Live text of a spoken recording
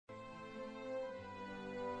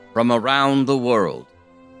from around the world.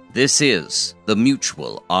 This is the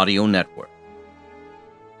Mutual Audio Network.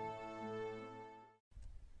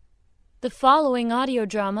 The following audio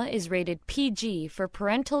drama is rated PG for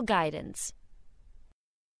parental guidance.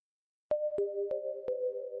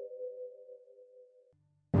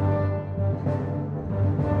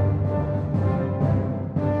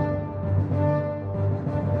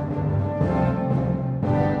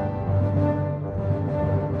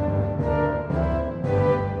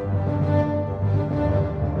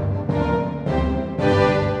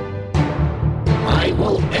 I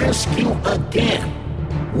will ask you again,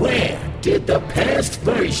 where did the past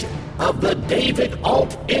version of the David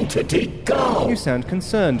Alt entity go? You sound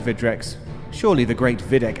concerned, Vidrex. Surely the great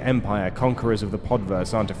Videk Empire conquerors of the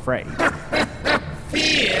Podverse aren't afraid.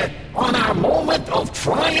 Fear on our moment of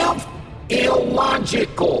triumph?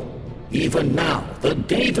 Illogical. Even now, the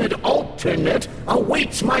David Alternate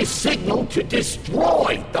awaits my signal to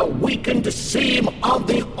destroy the weakened seam of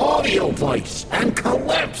the audio voice and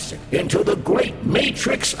collapse it into the great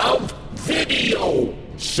matrix of video.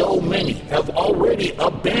 So many have already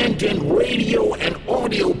abandoned radio and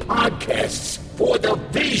audio podcasts for the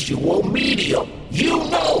visual medium. You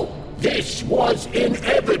know, this was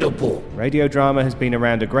inevitable. Radio drama has been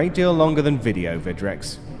around a great deal longer than video,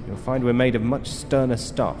 Vidrex. You'll find we're made of much sterner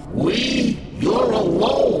stuff. You're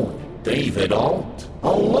alone, David Alt.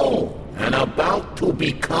 Alone and about to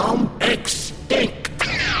become extinct.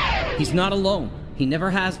 He's not alone. He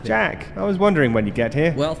never has been. Jack, I was wondering when you'd get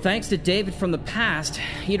here. Well, thanks to David from the past,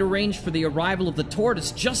 he'd arranged for the arrival of the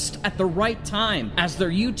tortoise just at the right time, as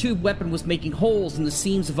their YouTube weapon was making holes in the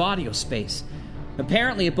seams of audio space.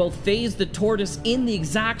 Apparently, it both phased the tortoise in the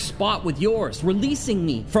exact spot with yours, releasing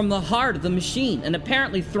me from the heart of the machine, and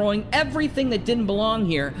apparently throwing everything that didn't belong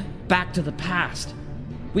here back to the past.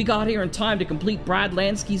 We got here in time to complete Brad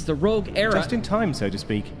Lansky's The Rogue Era. Just in time, so to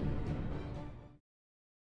speak.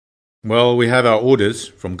 Well, we have our orders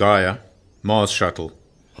from Gaia, Mars shuttle.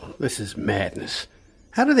 This is madness.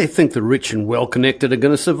 How do they think the rich and well-connected are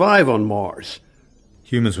going to survive on Mars?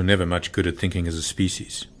 Humans were never much good at thinking as a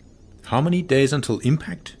species. How many days until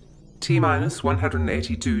impact? T-minus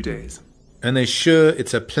 182 days. And they're sure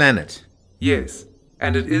it's a planet? Yes,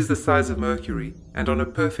 and it is the size of Mercury and on a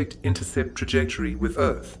perfect intercept trajectory with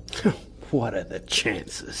Earth. What are the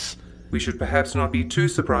chances? We should perhaps not be too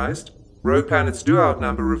surprised. Rogue planets do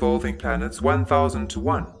outnumber revolving planets 1,000 to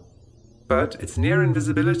 1. But its near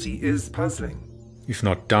invisibility is puzzling. If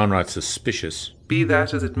not downright suspicious. Be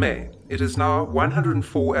that as it may, it is now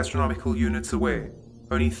 104 astronomical units away,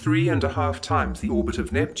 only 3.5 times the orbit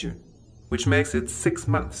of Neptune, which makes it 6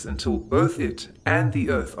 months until both it and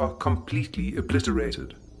the Earth are completely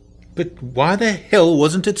obliterated. But why the hell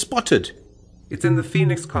wasn't it spotted? It's in the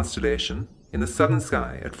Phoenix constellation, in the southern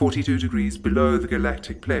sky at 42 degrees below the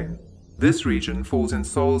galactic plane. This region falls in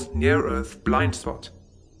Sol's near-Earth blind spot.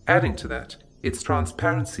 Adding to that, its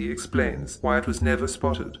transparency explains why it was never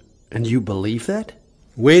spotted. And you believe that?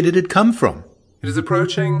 Where did it come from? It is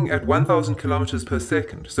approaching at 1,000 kilometers per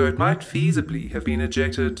second, so it might feasibly have been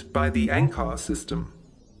ejected by the Anchor system.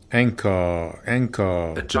 Anchor.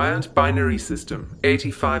 A giant binary system,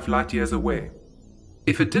 85 light-years away.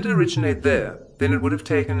 If it did originate there, then it would have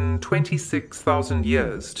taken 26,000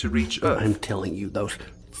 years to reach Earth. I'm telling you, those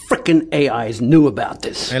frickin' AIs knew about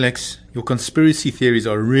this. Alex, your conspiracy theories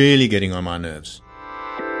are really getting on my nerves.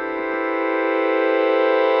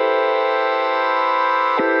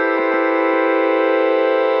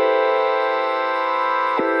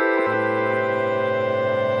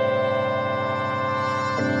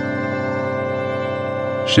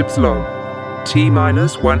 Ship's log.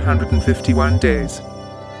 T-minus 151 days.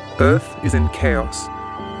 Earth is in chaos.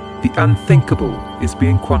 The unthinkable is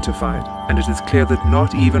being quantified, and it is clear that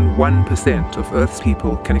not even 1% of Earth's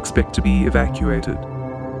people can expect to be evacuated.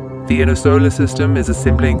 The inner solar system is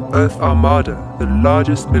assembling Earth Armada, the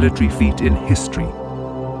largest military feat in history.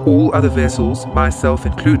 All other vessels, myself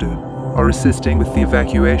included, are assisting with the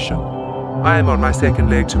evacuation. I am on my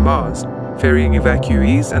second leg to Mars, ferrying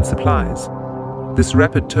evacuees and supplies. This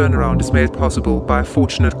rapid turnaround is made possible by a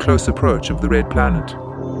fortunate close approach of the red planet.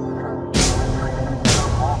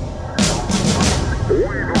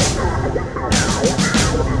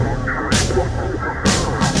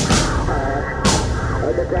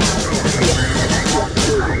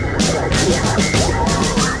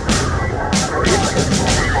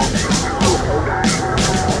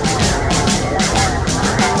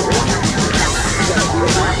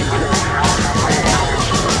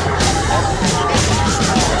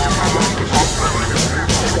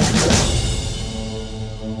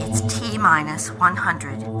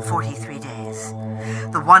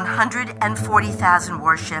 the 140,000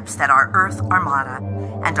 warships that our Earth Armada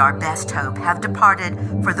and our best hope have departed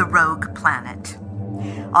for the rogue planet.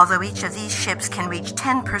 Although each of these ships can reach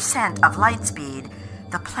 10% of light speed,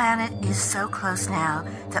 the planet is so close now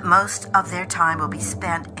that most of their time will be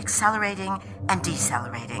spent accelerating and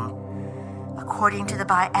decelerating. According to the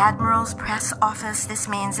Bi-Admiral's press office, this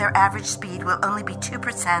means their average speed will only be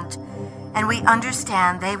 2%, and we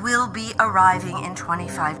understand they will be arriving in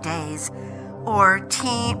 25 days, or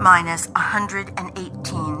T-minus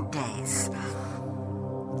 118 days.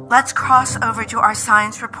 Let's cross over to our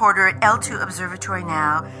science reporter at L2 Observatory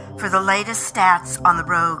now for the latest stats on the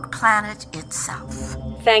rogue planet itself.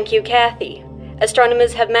 Thank you, Kathy.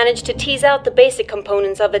 Astronomers have managed to tease out the basic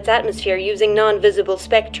components of its atmosphere using non-visible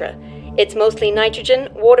spectra. It's mostly nitrogen,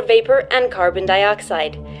 water vapor, and carbon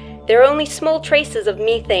dioxide. There are only small traces of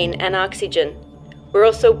methane and oxygen. We're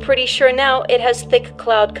also pretty sure now it has thick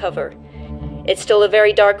cloud cover. It's still a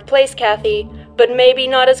very dark place, Kathy, but maybe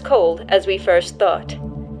not as cold as we first thought.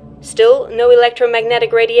 Still, no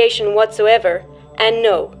electromagnetic radiation whatsoever, and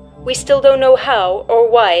no, we still don't know how or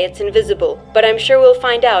why it's invisible, but I'm sure we'll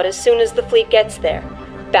find out as soon as the fleet gets there.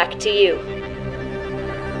 Back to you.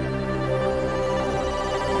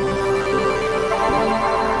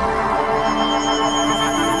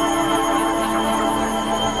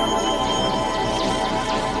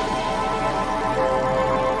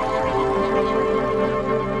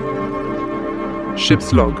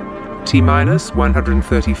 Ship's log, T-minus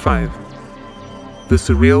 135. The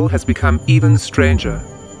surreal has become even stranger.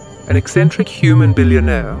 An eccentric human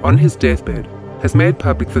billionaire on his deathbed has made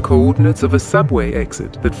public the coordinates of a subway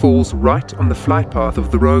exit that falls right on the flight path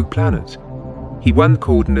of the rogue planet. He won the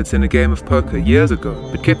coordinates in a game of poker years ago,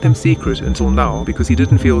 but kept them secret until now because he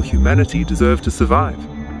didn't feel humanity deserved to survive.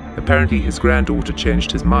 Apparently his granddaughter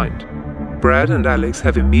changed his mind. Brad and Alex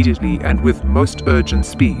have immediately and with most urgent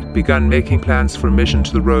speed begun making plans for a mission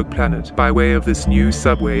to the rogue planet by way of this new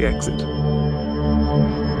subway exit.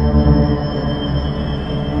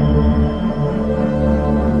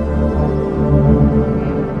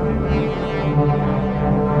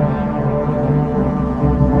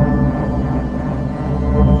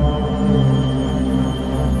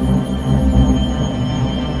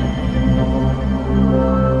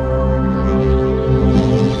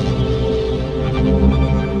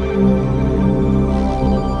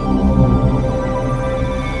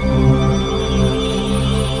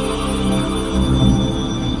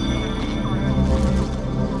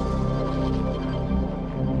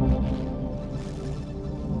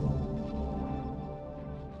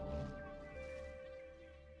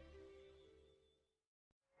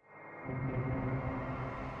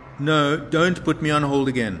 No, don't put me on hold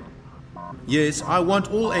again. Yes, I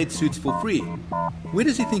want all 8 suits for free. Where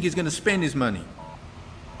does he think he's going to spend his money?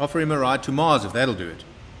 Offer him a ride to Mars if that'll do it.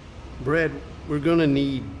 Brad, we're gonna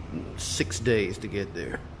need 6 days to get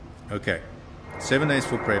there. Okay. 7 days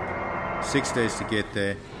for prep, 6 days to get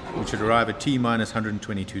there. We should arrive at T-minus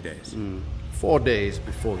 122 days. 4 days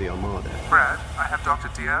before the Armada. Brad, I have Dr.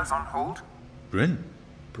 Diaz on hold. Bryn?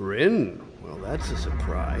 Bryn? Well, that's a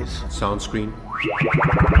surprise. Sound screen.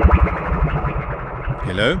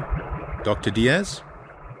 Hello? Dr. Diaz?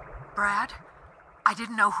 Brad, I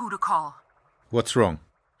didn't know who to call. What's wrong?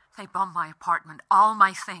 They bombed my apartment, all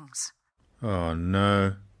my things. Oh,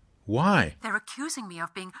 no. Why? They're accusing me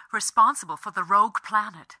of being responsible for the rogue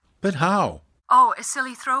planet. But how? Oh, a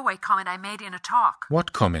silly throwaway comment I made in a talk.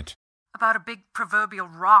 What comment? About a big proverbial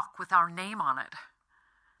rock with our name on it.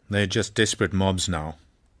 They're just desperate mobs now.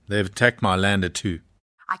 They've attacked my lander too.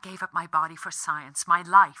 I gave up my body for science, my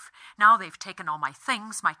life. Now they've taken all my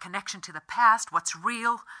things, my connection to the past, what's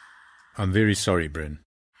real. I'm very sorry, Bryn.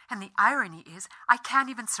 And the irony is, I can't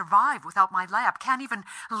even survive without my lab, can't even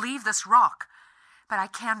leave this rock. But I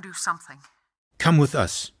can do something. Come with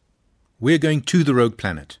us. We're going to the rogue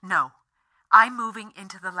planet. No, I'm moving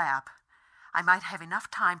into the lab. I might have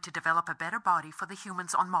enough time to develop a better body for the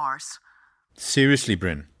humans on Mars. Seriously,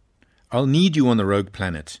 Bryn. I'll need you on the rogue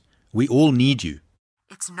planet. We all need you.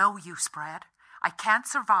 It's no use, Brad. I can't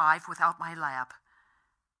survive without my lab.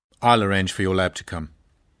 I'll arrange for your lab to come.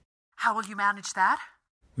 How will you manage that?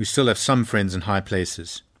 We still have some friends in high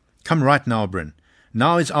places. Come right now, Bryn.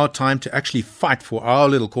 Now is our time to actually fight for our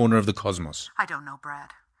little corner of the cosmos. I don't know,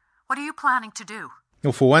 Brad. What are you planning to do?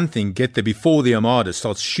 Well, for one thing, get there before the Armada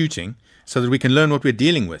starts shooting so that we can learn what we're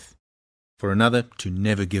dealing with. For another, to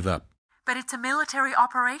never give up. But it's a military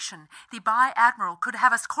operation. The Bi-Admiral could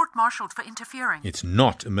have us court-martialed for interfering. It's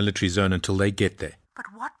not a military zone until they get there. But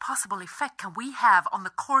what possible effect can we have on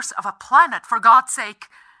the course of a planet, for God's sake?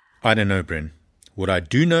 I don't know, Bryn. What I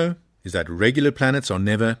do know is that regular planets are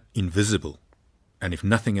never invisible. And if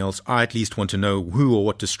nothing else, I at least want to know who or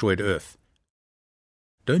what destroyed Earth.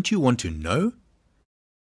 Don't you want to know?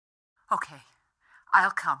 Okay,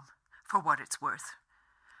 I'll come, for what it's worth.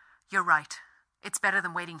 You're right. It's better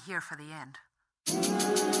than waiting here for the end.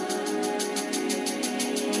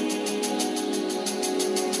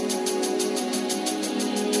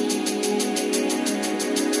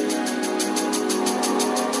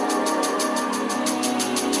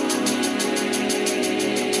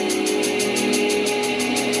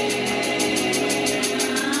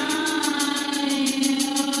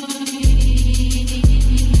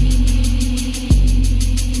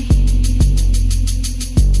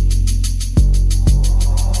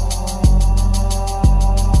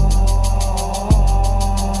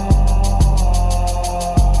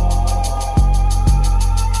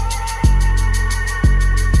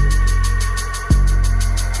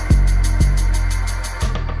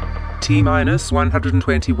 T-minus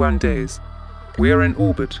 121 days. We are in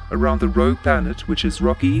orbit around the rogue planet, which is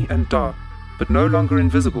rocky and dark, but no longer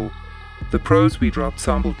invisible. The probes we dropped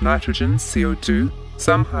sampled nitrogen, CO2,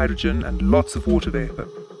 some hydrogen, and lots of water vapor.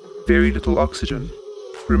 Very little oxygen.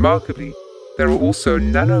 Remarkably, there are also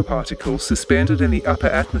nanoparticles suspended in the upper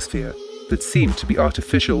atmosphere that seem to be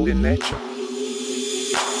artificial in nature.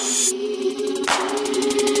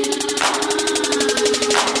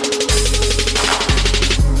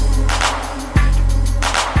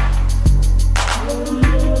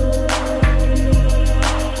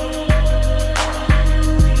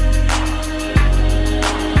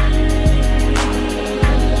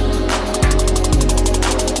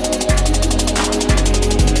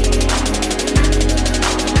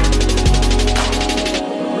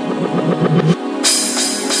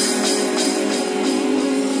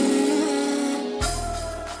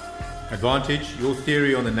 Advantage, your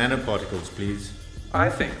theory on the nanoparticles, please. I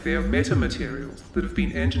think they are metamaterials that have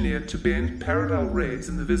been engineered to bend parallel rays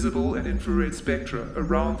in the visible and infrared spectra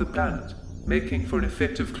around the planet, making for an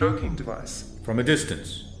effective cloaking device. From a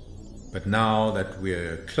distance. But now that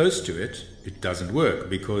we're close to it, it doesn't work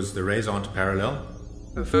because the rays aren't parallel.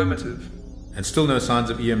 Affirmative. And still no signs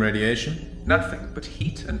of EM radiation? Nothing but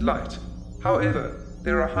heat and light. However,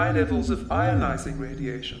 there are high levels of ionizing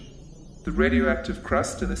radiation. The radioactive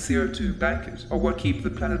crust and the CO2 blanket are what keep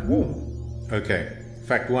the planet warm. Okay,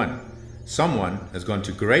 fact one. Someone has gone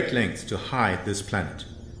to great lengths to hide this planet.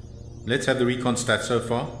 Let's have the recon stats so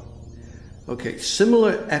far. Okay,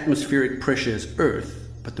 similar atmospheric pressure as Earth,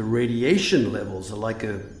 but the radiation levels are like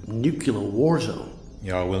a nuclear war zone.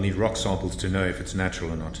 Yeah, we'll need rock samples to know if it's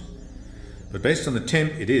natural or not. But based on the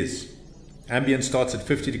temp, it is. Ambient starts at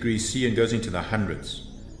 50 degrees C and goes into the hundreds.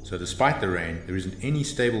 So despite the rain, there isn't any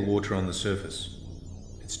stable water on the surface.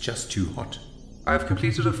 It's just too hot. I've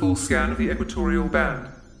completed a full scan of the equatorial band.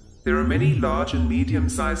 There are many large and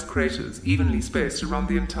medium-sized craters evenly spaced around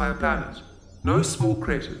the entire planet. No small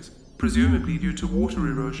craters, presumably due to water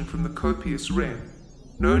erosion from the copious rain.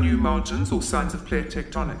 No new mountains or signs of plate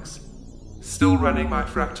tectonics. Still running my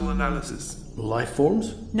fractal analysis. Life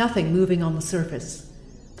forms? Nothing moving on the surface.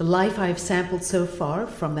 The life I've sampled so far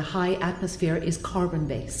from the high atmosphere is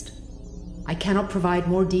carbon-based. I cannot provide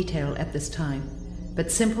more detail at this time,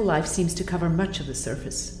 but simple life seems to cover much of the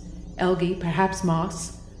surface. Algae, perhaps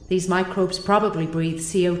moss. These microbes probably breathe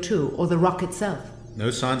CO2 or the rock itself. No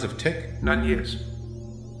signs of tech? None yet.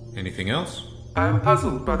 Anything else? I am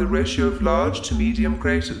puzzled by the ratio of large to medium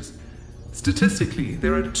craters. Statistically,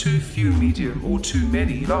 there are too few medium or too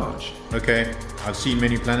many large. Okay, I've seen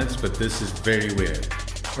many planets, but this is very weird.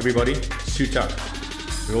 Everybody, suit up.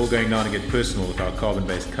 We're all going down to get personal with our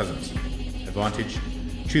carbon-based cousins. Advantage,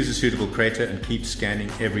 choose a suitable crater and keep scanning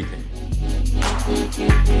everything.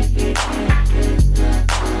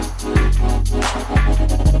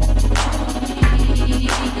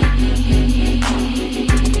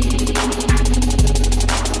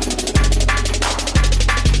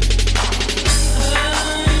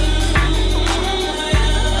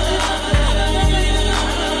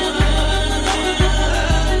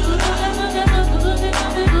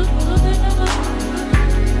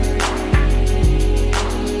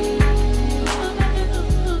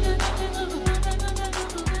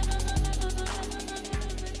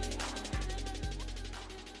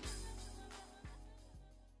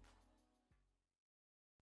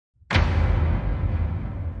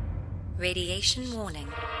 Radiation warning.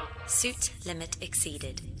 Suit limit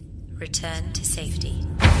exceeded. Return to safety.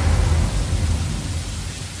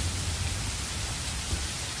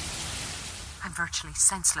 I'm virtually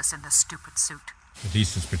senseless in this stupid suit. At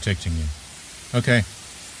least it's protecting you. Okay.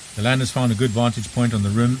 The land has found a good vantage point on the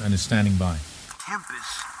rim and is standing by. Temp is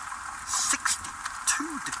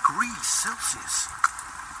 62 degrees Celsius.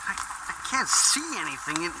 I can't see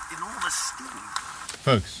anything in all the steam.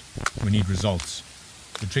 Folks, we need results.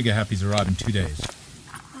 The trigger happies arrive in 2 days.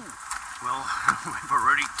 Well, we've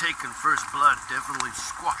already taken first blood, definitely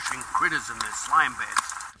squashing critters in their slime beds.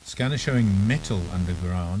 Scanner showing metal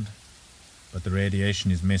underground, but the radiation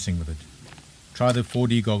is messing with it. Try the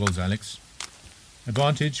 4D goggles, Alex.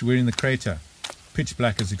 Advantage, we're in the crater. Pitch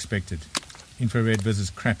black as expected. Infrared vis is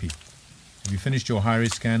crappy. Have you finished your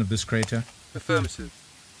high-res scan of this crater? Affirmative.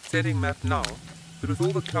 Setting map now, but with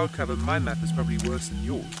all the cloud cover, my map is probably worse than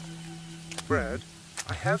yours. Brad,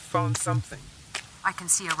 I have found something. I can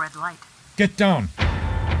see a red light. Get down!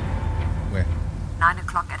 Where? 9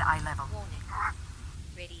 o'clock at eye level. Warning.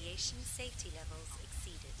 Radiation safety levels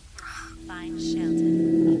exceeded. Find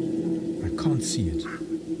shelter. I can't see it.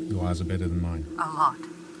 Your eyes are better than mine. A lot.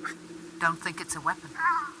 Don't think it's a weapon.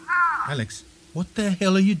 Alex, what the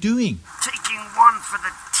hell are you doing? Taking one for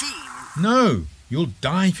the team. No! You'll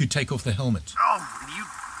die if you take off the helmet. Oh, you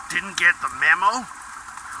didn't get the memo?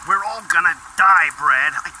 We're all gonna die,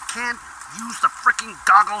 Brad. I can't use the frickin'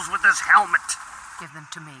 goggles with this helmet. Give them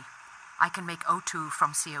to me. I can make O2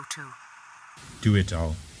 from CO2. Do it,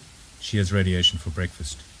 Al. She has radiation for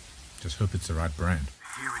breakfast. Just hope it's the right brand.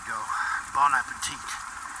 Here we go. Bon appetit.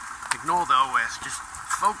 Ignore the OS. Just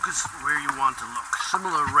focus where you want to look.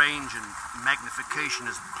 Similar range and magnification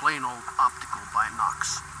as plain old optical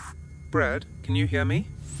binocs. Brad, can you hear me?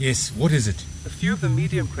 Yes, what is it? A few of the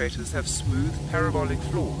medium craters have smooth parabolic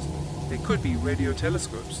floors. They could be radio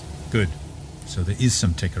telescopes. Good. So there is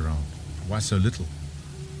some tech around. Why so little?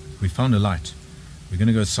 We found a light. We're going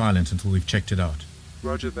to go silent until we've checked it out.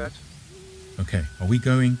 Roger that. Okay, are we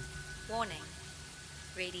going? Warning.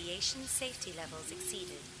 Radiation safety levels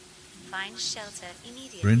exceeded. Find shelter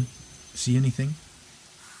immediately. Bryn, see anything?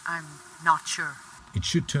 I'm not sure. It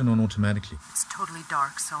should turn on automatically. It's totally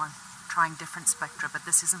dark, so I'm trying different spectra, but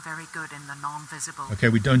this isn't very good in the non-visible. Okay,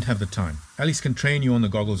 we don't have the time. Alice can train you on the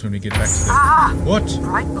goggles when we get back to the... Ah! What?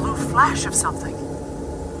 Bright blue flash of something.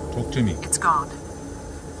 Talk to me. It's gone.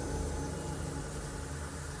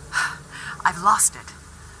 I've lost it.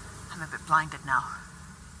 I'm a bit blinded now.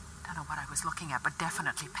 Don't know what I was looking at, but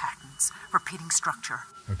definitely patterns. Repeating structure.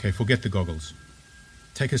 Okay, forget the goggles.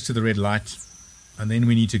 Take us to the red light, and then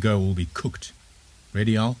we need to go or we'll be cooked.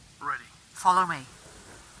 Ready, Al? Ready. Follow me.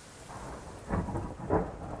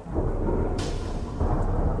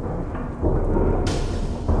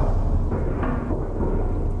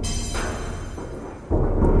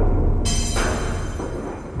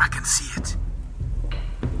 I can see it.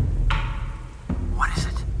 What is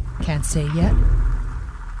it? Can't say yet,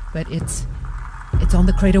 but it's on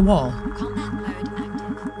the crater wall. Combat mode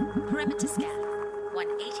active. Perimeter scan.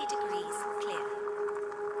 180 degrees clear.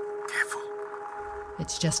 Careful.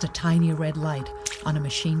 It's just a tiny red light on a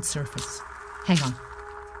machine surface. Hang on.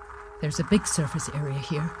 There's a big surface area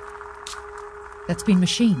here that's been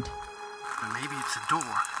machined. But maybe it's a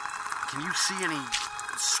door. Can you see any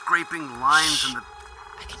scraping lines in the...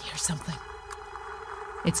 I can hear something.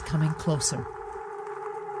 It's coming closer.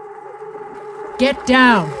 Get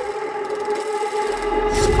down!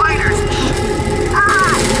 Spiders!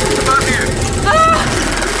 Ah! Above you! Ah!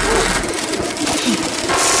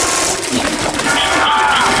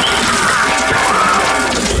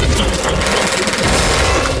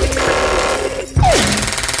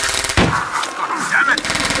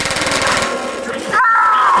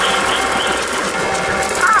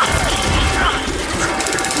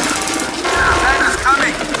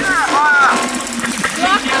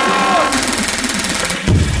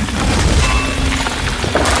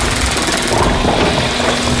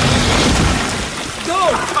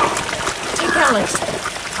 Alex,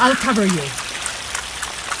 I'll cover you.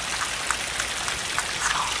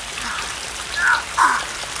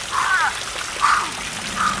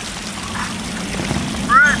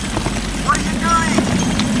 Brad, what are you doing?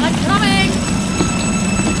 I'm coming!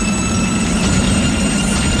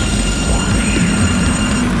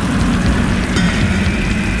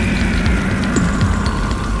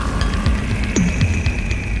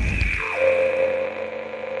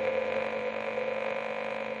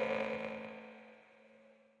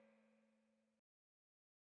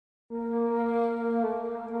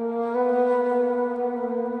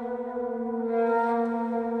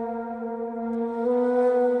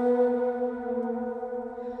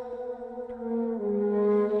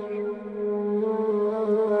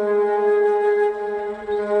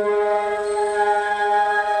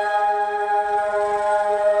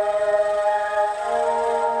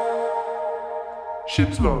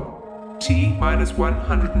 Ship's log, T-minus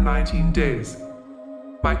 119 days.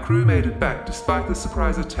 My crew made it back despite the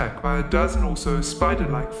surprise attack by a dozen or so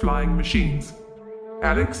spider-like flying machines.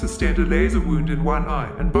 Alex sustained a laser wound in one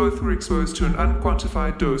eye, and both were exposed to an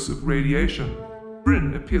unquantified dose of radiation.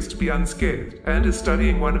 Bryn appears to be unscathed, and is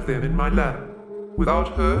studying one of them in my lab.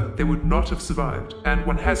 Without her, they would not have survived, and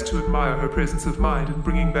one has to admire her presence of mind in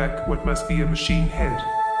bringing back what must be a machine head.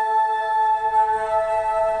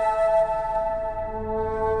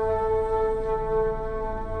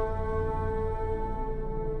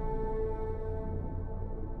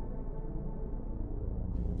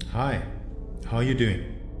 Hi, how are you doing?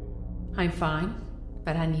 I'm fine,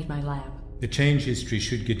 but I need my lab. The change history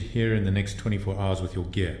should get here in the next 24 hours with your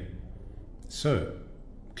gear. So,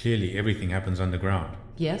 clearly everything happens underground.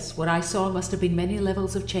 Yes, what I saw must have been many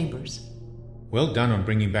levels of chambers. Well done on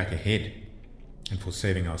bringing back a head, and for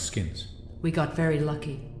saving our skins. We got very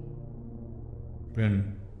lucky.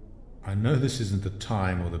 Bryn, I know this isn't the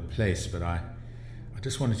time or the place, but I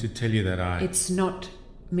just wanted to tell you that It's not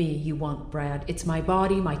me you want, Brad. It's my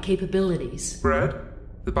body, my capabilities. Brad,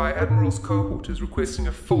 the Bi-Admiral's cohort is requesting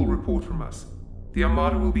a full report from us. The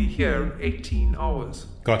Armada will be here in 18 hours.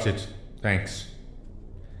 Got it. Thanks.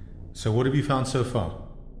 So what have you found so far?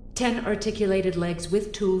 10 articulated legs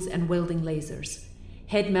with tools and welding lasers.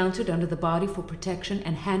 Head mounted under the body for protection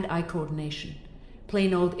and hand-eye coordination.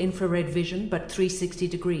 Plain old infrared vision, but 360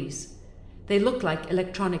 degrees. They look like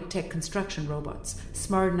electronic tech construction robots,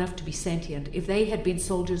 smart enough to be sentient. If they had been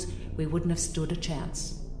soldiers, we wouldn't have stood a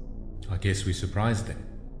chance. I guess we surprised them.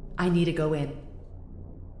 I need to go in.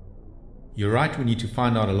 You're right, we need to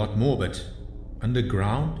find out a lot more, but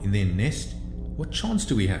underground, in their nest, what chance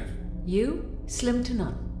do we have? You? Slim to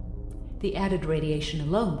none. The added radiation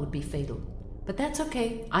alone would be fatal. But that's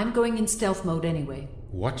okay. I'm going in stealth mode anyway.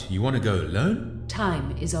 What? You want to go alone?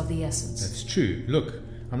 Time is of the essence. That's true. Look,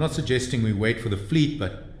 I'm not suggesting we wait for the fleet,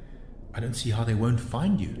 but I don't see how they won't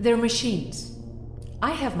find you. They're machines.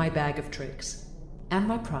 I have my bag of tricks. And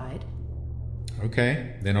my pride.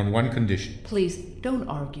 Okay, then on one condition. Please, don't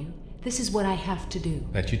argue. This is what I have to do.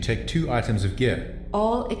 That you take 2 items of gear.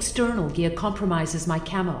 All external gear compromises my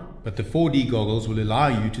camo. But the 4D goggles will allow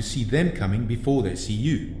you to see them coming before they see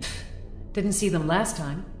you. Didn't see them last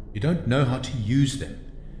time. You don't know how to use them.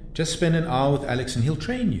 Just spend an hour with Alex and he'll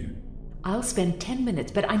train you. I'll spend 10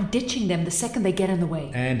 minutes, but I'm ditching them the second they get in the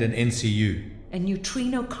way. And an NCU. A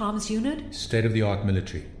neutrino comms unit? State-of-the-art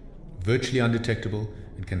military. Virtually undetectable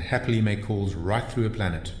and can happily make calls right through a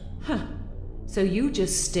planet. Huh. So you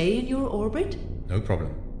just stay in your orbit? No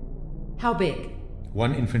problem. How big?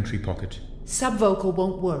 1 infantry pocket. Subvocal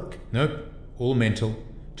won't work. Nope. All mental.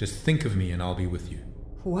 Just think of me and I'll be with you.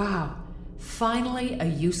 Wow. Finally a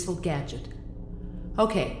useful gadget.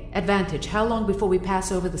 Okay, advantage. How long before we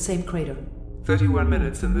pass over the same crater? 31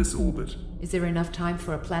 minutes in this orbit. Is there enough time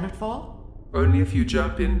for a planetfall? Only if you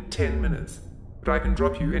jump in 10 minutes. But I can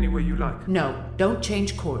drop you anywhere you like. No, don't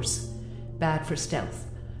change course. Bad for stealth.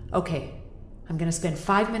 Okay, I'm gonna spend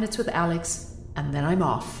 5 minutes with Alex, and then I'm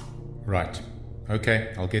off. Right.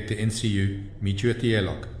 Okay, I'll get the NCU. Meet you at the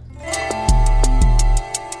airlock.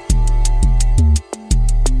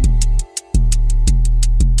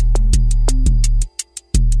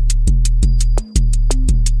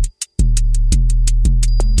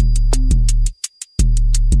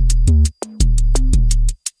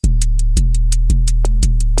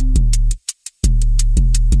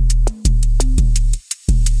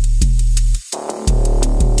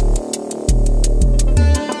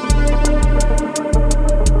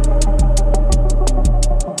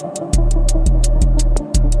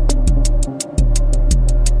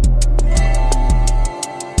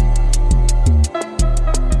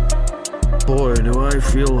 Boy, do I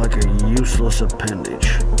feel like a useless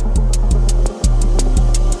appendage.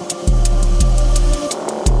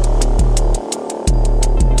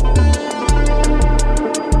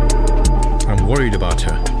 I'm worried about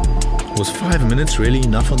her. Was 5 minutes really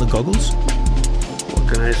enough on the goggles?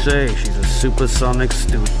 What can I say? She's a supersonic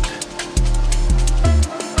student.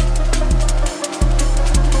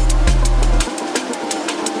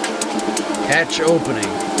 Hatch opening.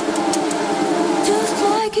 Just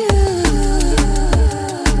like you.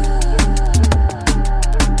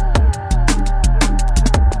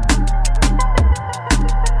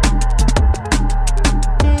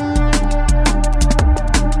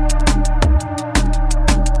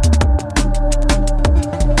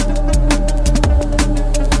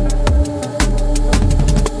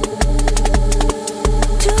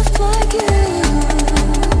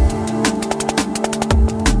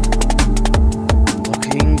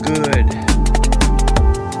 Looking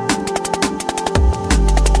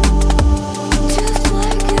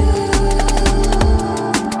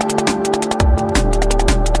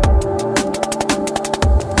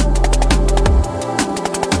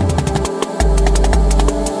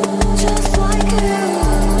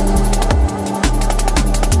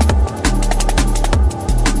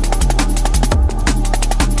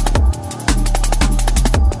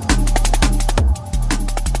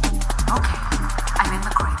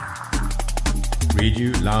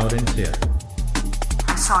and clear.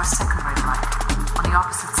 I saw a second red light on the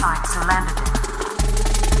opposite side, so landed it.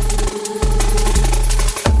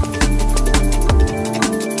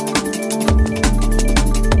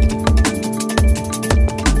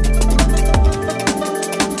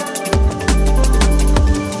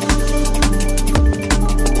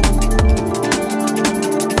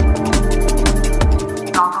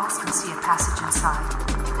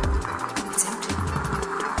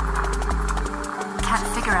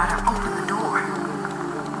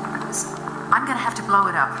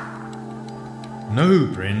 No,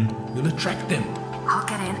 Bryn. You'll attract them. I'll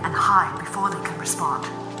get in and hide before they can respond.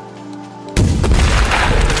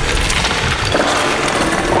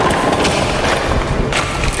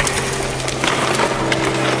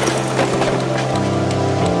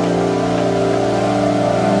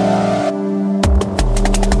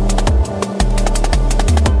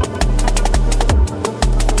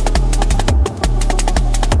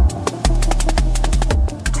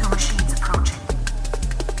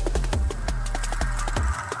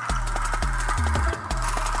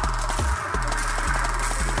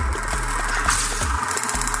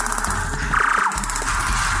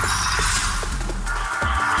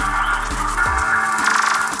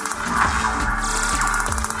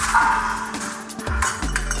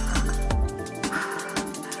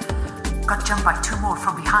 Got jumped by two more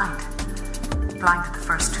from behind. Blinded the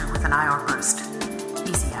first two with an IR burst.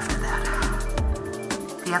 Easy after that.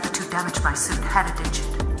 The other two damaged my suit, had it injured.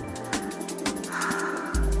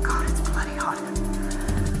 God, it's bloody hot.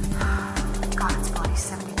 God, it's bloody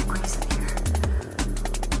 70 degrees in here.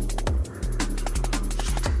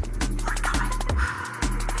 Shit, we're coming.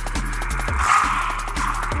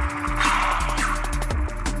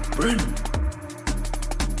 Bryn!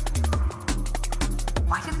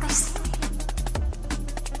 Why didn't they see me?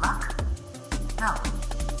 Luck? No.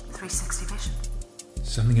 360 vision.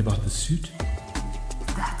 Something about the suit?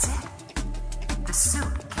 That's it. The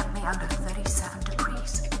suit kept me under 37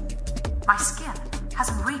 degrees. My skin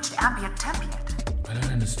hasn't reached ambient temp yet. I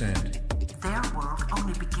don't understand. Their world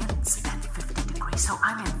only begins at 50 degrees, so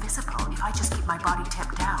I'm invisible if I just keep my body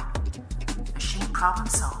temp down. Machine problem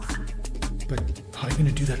solved. But how are you going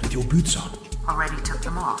to do that with your boots on? Already took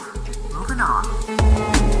them off. Moving on.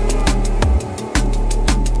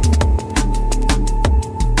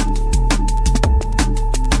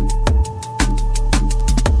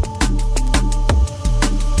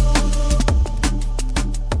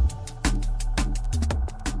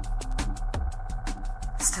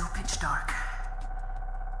 Still pitch dark.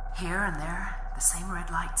 Here and there, the same red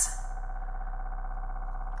lights.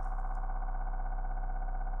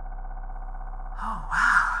 Oh,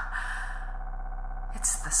 wow.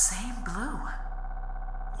 It's the same blue.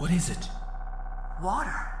 What is it?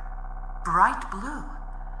 Water. Bright blue.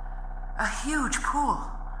 A huge pool.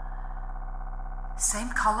 Same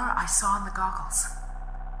color I saw in the goggles.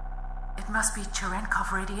 It must be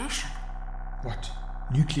Cherenkov radiation. What?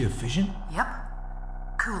 Nuclear fission? Yep.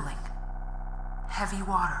 Cooling. Heavy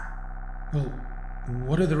water. Well,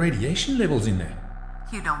 what are the radiation levels in there?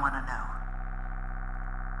 You don't want to know.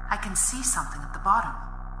 I can see something at the bottom.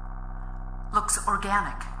 Looks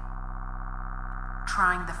organic.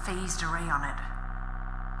 Trying the phased array on it.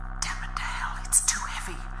 Damn it to hell, it's too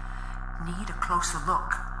heavy. Need a closer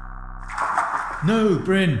look. No,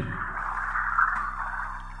 Bryn.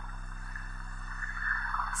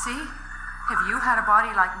 See? If you had a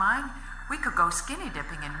body like mine, we could go skinny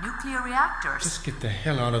dipping in nuclear reactors. Just get the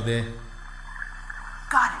hell out of there.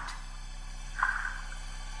 Got it.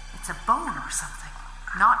 It's a bone or something,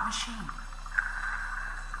 not machine.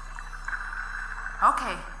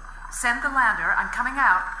 Okay, send the lander. I'm coming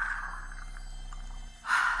out.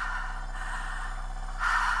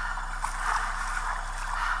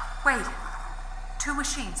 Wait. Two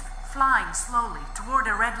machines flying slowly toward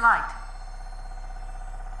a red light.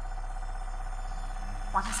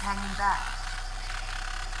 One is hanging back.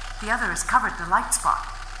 The other has covered the light spot.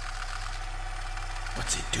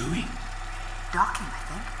 What's it doing? Docking, I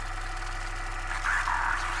think.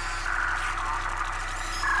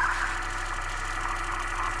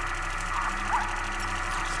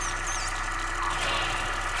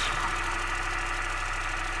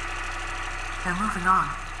 They're moving on.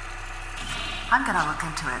 I'm gonna look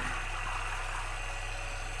into it.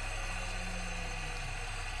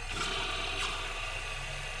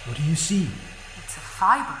 What do you see? It's a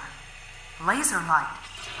fiber. Laser light.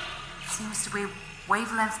 Seems to be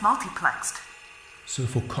wavelength multiplexed. So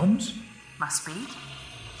for comms? Must be.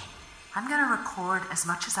 I'm gonna record as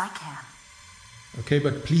much as I can. Okay,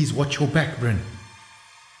 but please watch your back, Bryn.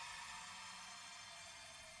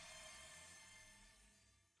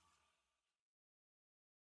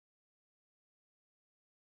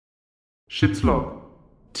 Ship's log,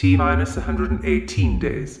 T-minus 118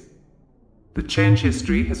 days. The change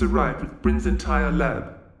history has arrived with Bryn's entire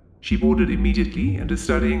lab. She boarded immediately and is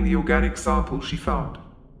studying the organic sample she found.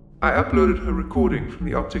 I uploaded her recording from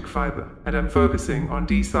the optic fiber, and am focusing on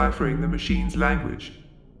deciphering the machine's language.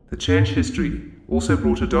 The change history also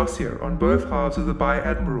brought a dossier on both halves of the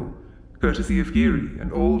Bi-Admiral, courtesy of Yuri,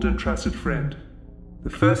 an old and trusted friend. The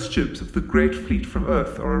first ships of the Great Fleet from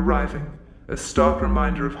Earth are arriving, a stark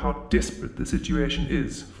reminder of how desperate the situation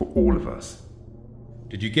is for all of us.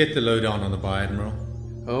 Did you get the lowdown on the Bi-Admiral?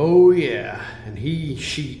 Oh yeah, and he,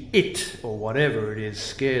 she, it, or whatever it is,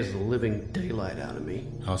 scares the living daylight out of me.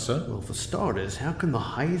 How so? Well, for starters, how can the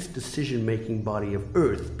highest decision-making body of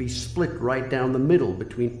Earth be split right down the middle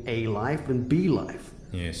between A life and B life?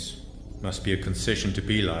 Yes, must be a concession to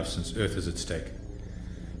B life since Earth is at stake.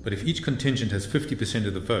 But if each contingent has 50%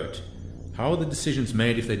 of the vote, how are the decisions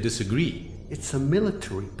made if they disagree? It's a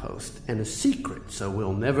military post and a secret, so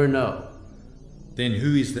we'll never know. Then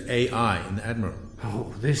who is the AI in the Admiral?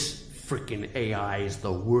 Oh, this frickin' AI is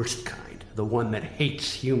the worst kind. The one that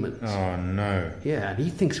hates humans. Oh, no. Yeah, and he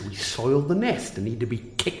thinks we soiled the nest and need to be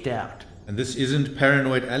kicked out. And this isn't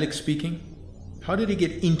paranoid Alex speaking? How did he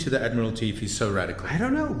get into the Admiralty if he's so radical? I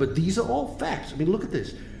don't know, but these are all facts. I mean, look at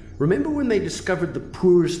this. Remember when they discovered the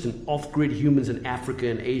poorest and off-grid humans in Africa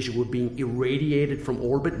and Asia were being irradiated from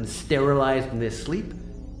orbit and sterilized in their sleep?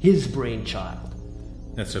 His brainchild.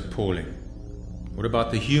 That's appalling. What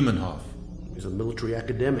about the human half? He's a military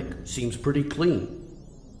academic. Seems pretty clean.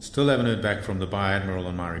 Still haven't heard back from the Bi-Admiral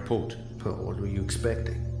on my report. Well, what were you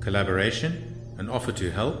expecting? Collaboration? An offer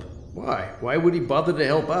to help? Why? Why would he bother to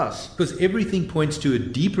help us? Because everything points to a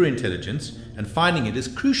deeper intelligence, and finding it is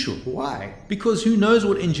crucial. Why? Because who knows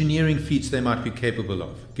what engineering feats they might be capable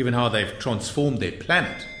of, given how they've transformed their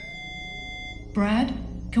planet. Brad,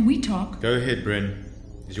 can we talk? Go ahead, Bryn.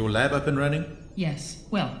 Is your lab up and running? Yes.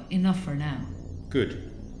 Well, enough for now. Good.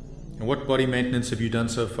 And what body maintenance have you done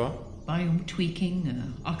so far? Biome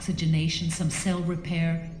tweaking, oxygenation, some cell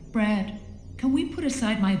repair. Brad, can we put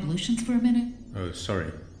aside my ablutions for a minute? Oh,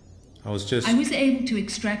 sorry. I was able to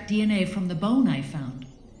extract DNA from the bone I found.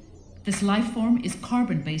 This life form is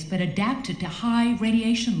carbon-based but adapted to high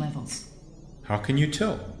radiation levels. How can you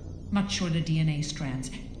tell? Much shorter DNA strands,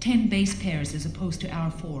 10 base pairs as opposed to our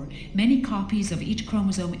 4. Many copies of each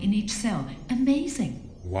chromosome in each cell. Amazing.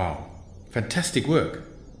 Wow. Fantastic work.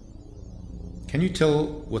 Can you tell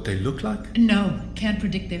what they look like? No, can't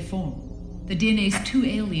predict their form. The DNA's too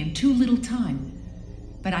alien, too little time.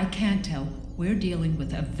 But I can tell we're dealing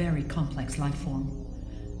with a very complex life form.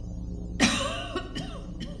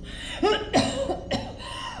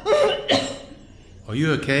 Are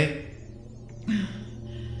you okay?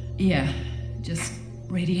 Yeah, just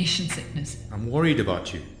radiation sickness. I'm worried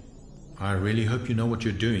about you. I really hope you know what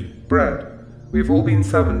you're doing. Brad, we've all been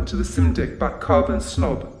summoned to the sim deck by Carbon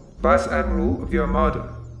Snob, Vice Admiral of the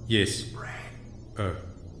Armada. Yes. Oh.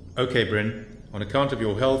 Okay, Bryn. On account of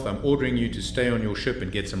your health, I'm ordering you to stay on your ship and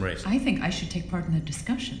get some rest. I think I should take part in the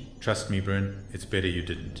discussion. Trust me, Bryn. It's better you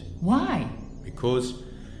didn't. Why? Because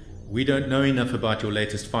we don't know enough about your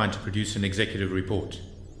latest find to produce an executive report.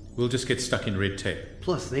 We'll just get stuck in red tape.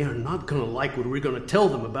 Plus, they are not going to like what we're going to tell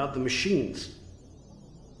them about the machines.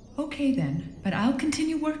 Okay then, but I'll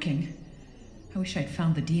continue working. I wish I'd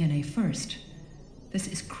found the DNA first. This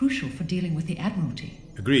is crucial for dealing with the Admiralty.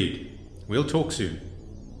 Agreed. We'll talk soon.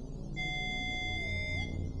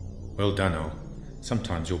 Well done, Al.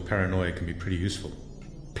 Sometimes your paranoia can be pretty useful.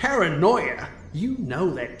 Paranoia? You know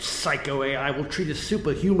that psycho AI will treat a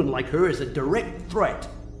superhuman like her as a direct threat.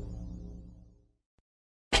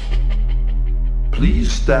 Please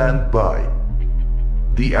stand by.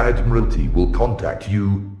 The Admiralty will contact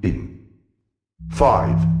you in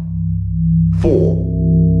 5, 4,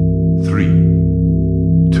 3,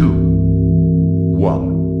 2,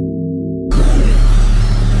 1.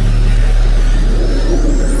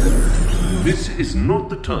 This is not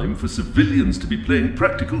the time for civilians to be playing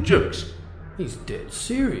practical jokes. He's dead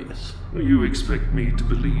serious. You expect me to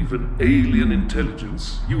believe an alien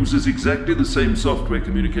intelligence uses exactly the same software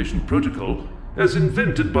communication protocol as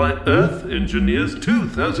invented by Earth engineers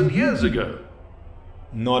 2,000 years ago?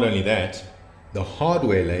 Not only that, the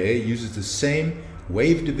hardware layer uses the same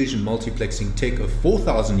wave division multiplexing tech of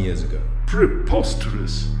 4,000 years ago.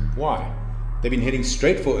 Preposterous. Why? They've been heading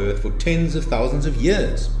straight for Earth for tens of thousands of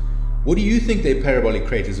years. What do you think their parabolic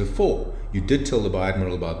craters are for? You did tell the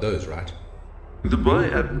Bi-Admiral about those, right? The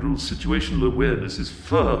Bi-Admiral's situational awareness is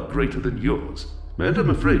far greater than yours, and I'm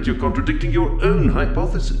afraid you're contradicting your own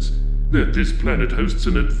hypothesis, that this planet hosts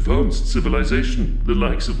an advanced civilization, the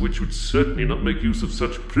likes of which would certainly not make use of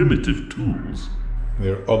such primitive tools.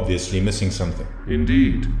 We're obviously missing something.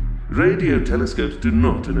 Indeed. Radio telescopes do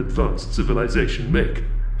not an advanced civilization make.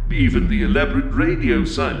 Even the elaborate radio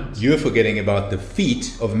silence. You're forgetting about the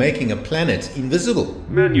feat of making a planet invisible.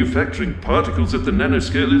 Manufacturing particles at the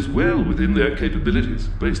nanoscale is well within their capabilities,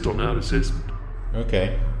 based on our assessment.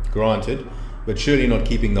 Okay, granted, but surely not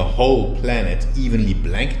keeping the whole planet evenly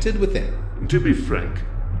blanketed with them. To be frank,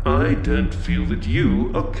 I don't feel that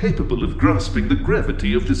you are capable of grasping the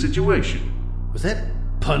gravity of the situation. Was that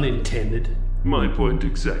pun intended? My point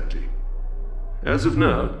exactly. As of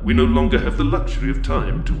now, we no longer have the luxury of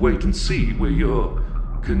time to wait and see where your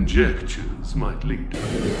conjectures might lead.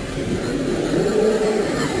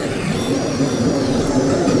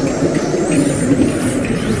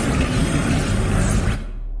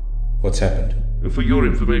 What's happened? For your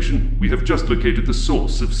information, we have just located the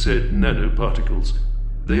source of said nanoparticles.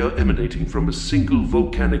 They are emanating from a single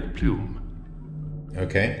volcanic plume.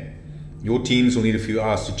 Okay. Your teams will need a few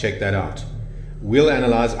hours to check that out. We'll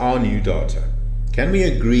analyze our new data. Can we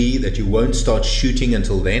agree that you won't start shooting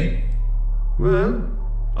until then? Well,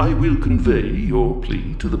 I will convey your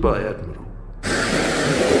plea to the Bi-Admiral.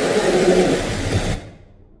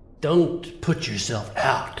 Don't put yourself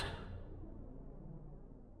out.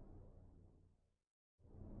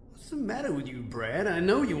 What's the matter with you, Brad? I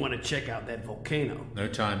know you want to check out that volcano. No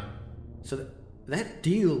time. So that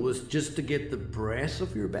deal was just to get the brass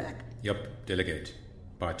off your back? Yep, delegate.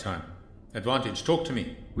 Buy time. Advantage, talk to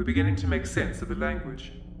me. We're beginning to make sense of the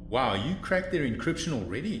language. Wow, you cracked their encryption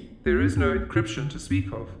already? There is no encryption to speak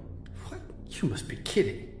of. What? You must be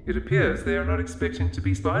kidding. It appears they are not expecting to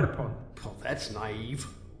be spied upon. Well, that's naive.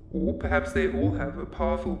 Or perhaps they all have a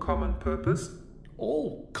powerful common purpose.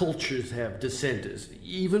 All cultures have dissenters,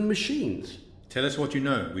 even machines. Tell us what you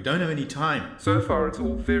know. We don't have any time. So far it's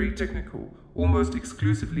all very technical, almost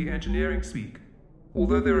exclusively engineering speak.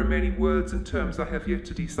 Although there are many words and terms I have yet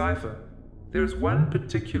to decipher, there is one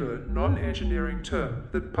particular non-engineering term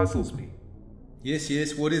that puzzles me.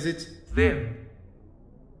 Yes, what is it? Them.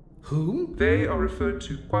 Whom? They are referred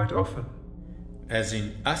to quite often. As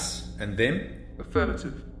in us and them?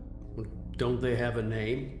 Affirmative. Don't they have a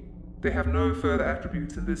name? They have no further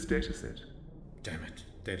attributes in this dataset. Damn it,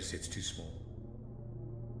 dataset's too small.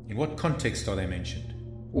 In what context are they mentioned?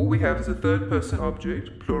 All we have is a third-person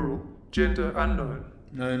object, plural, gender unknown.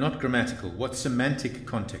 No, not grammatical. What semantic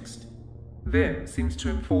context? Them seems to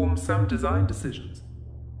inform some design decisions.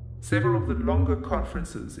 Several of the longer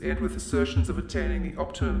conferences end with assertions of attaining the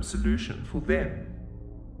optimum solution for them.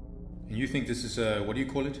 And you think this is what do you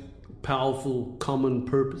call it? Powerful common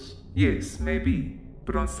purpose? Yes, maybe,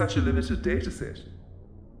 but on such a limited dataset.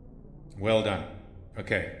 Well done.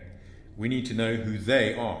 Okay, we need to know who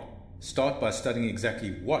they are. Start by studying exactly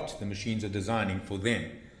what the machines are designing for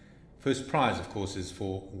them. First prize, of course, is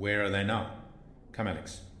for where are they now? Come,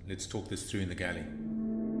 Alex. Let's talk this through in the galley.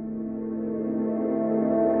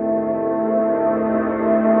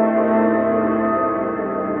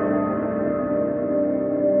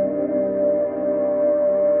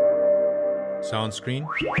 Sound screen.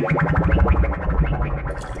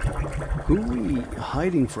 Who are we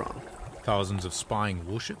hiding from? Thousands of spying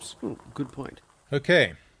warships. Oh, good point.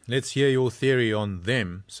 Okay, let's hear your theory on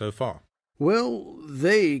them so far. Well,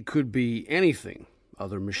 they could be anything.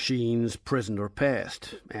 Other machines, present or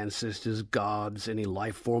past. Ancestors, gods, any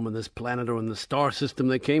life form on this planet or in the star system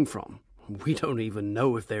they came from. We don't even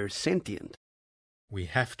know if they're sentient. We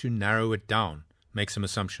have to narrow it down. Make some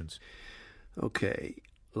assumptions. Okay,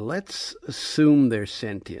 let's assume they're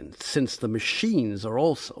sentient, since the machines are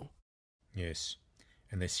also. Yes,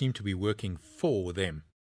 and they seem to be working for them.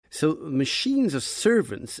 So machines are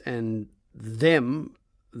servants and them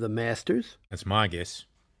the masters? That's my guess.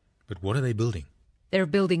 But what are they building? They're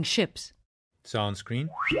building ships. Sound screen.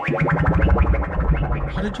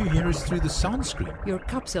 How did you hear us through the sound screen? Your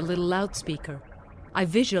cup's a little loudspeaker. I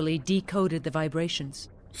visually decoded the vibrations.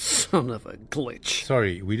 Son of a glitch.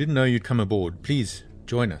 Sorry, we didn't know you'd come aboard. Please,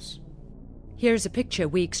 join us. Here's a picture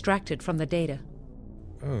we extracted from the data.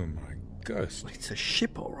 Oh my ghost. It's a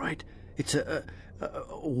ship, all right. It's a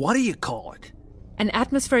what do you call it? An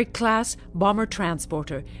atmospheric class bomber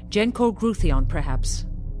transporter. Genco Grutheon, perhaps.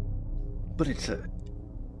 But it's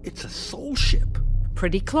a soul ship.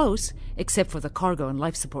 Pretty close, except for the cargo and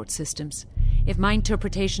life support systems. If my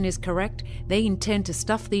interpretation is correct, they intend to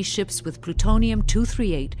stuff these ships with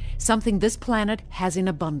plutonium-238, something this planet has in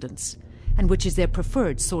abundance, and which is their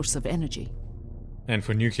preferred source of energy. And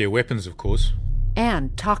for nuclear weapons, of course.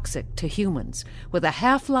 And toxic to humans, with a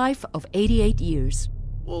half-life of 88 years.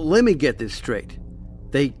 Well, let me get this straight.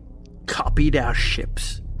 They copied our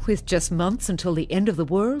ships. With just months until the end of the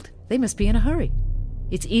world, they must be in a hurry.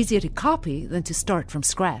 It's easier to copy than to start from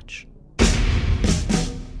scratch.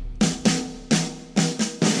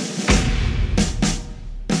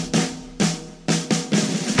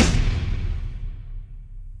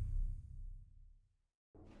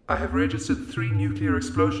 I have registered 3 nuclear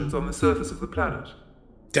explosions on the surface of the planet.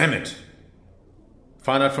 Damn it!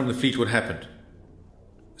 Find out from the fleet what happened.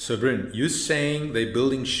 So, Bryn, you're saying they're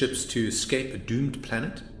building ships to escape a doomed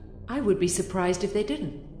planet? I would be surprised if they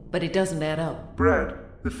didn't, but it doesn't add up. Brad,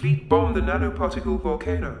 the fleet bombed the nanoparticle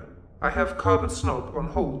volcano. I have Carbon Snob on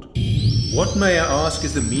hold. What, may I ask,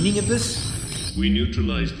 is the meaning of this? We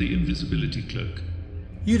neutralized the invisibility cloak.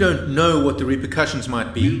 You don't know what the repercussions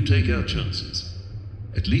might be. We'll take our chances.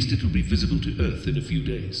 At least it will be visible to Earth in a few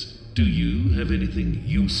days. Do you have anything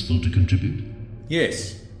useful to contribute?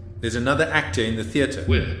 Yes. There's another actor in the theatre.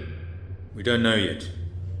 Where? We don't know yet.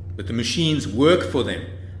 But the machines work for them,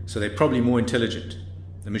 so they're probably more intelligent.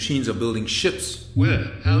 The machines are building ships. Where?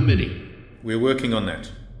 How many? We're working on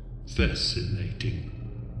that. Fascinating.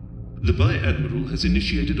 The Bi-Admiral has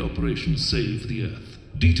initiated Operation Save the Earth.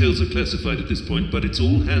 Details are classified at this point, but it's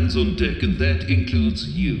all hands on deck, and that includes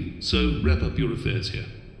you. So wrap up your affairs here.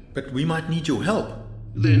 But we might need your help.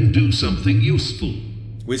 Then do something useful.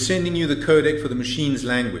 We're sending you the codec for the machine's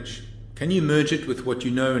language. Can you merge it with what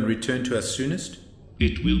you know and return to us soonest?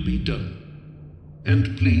 It will be done.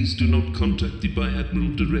 And please do not contact the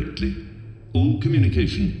Bi-Admiral directly. All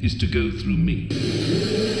communication is to go through me.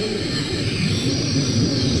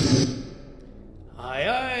 Aye,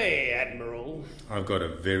 aye, Admiral. I've got a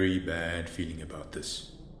very bad feeling about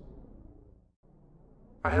this.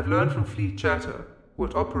 I have learned from Fleet Chatter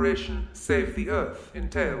what Operation Save the Earth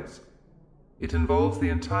entails. It involves the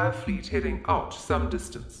entire fleet heading out some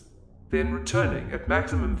distance, then returning at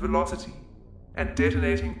maximum velocity and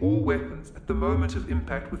detonating all weapons at the moment of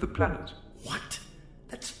impact with the planet. What?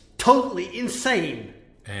 That's totally insane.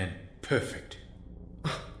 And perfect.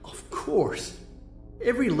 Of course.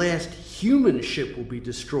 Every last human ship will be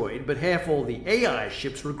destroyed, but half all the AI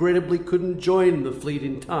ships regrettably couldn't join the fleet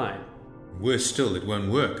in time. Worse still, it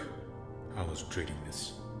won't work. I was dreading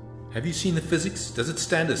this. Have you seen the physics? Does it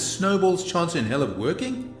stand a snowball's chance in hell of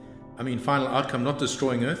working? I mean, final outcome not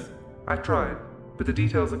destroying Earth? I tried, but the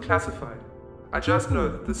details are classified. I just know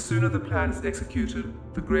that the sooner the plan is executed,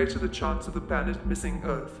 the greater the chance of the planet missing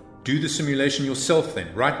Earth. Do the simulation yourself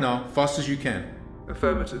then, right now, fast as you can.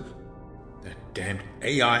 Affirmative. That damned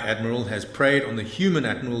AI Admiral has preyed on the human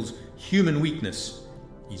Admiral's human weakness.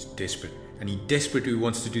 He's desperate, and he desperately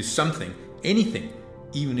wants to do something, anything,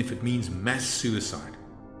 even if it means mass suicide.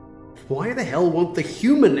 Why the hell won't the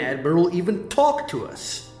human Admiral even talk to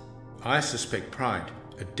us? I suspect pride,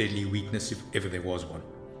 a deadly weakness if ever there was one.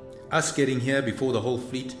 Us getting here before the whole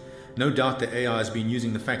fleet, no doubt the AI has been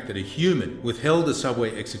using the fact that a human withheld the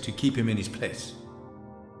subway exit to keep him in his place.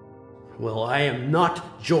 Well, I am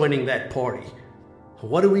not joining that party.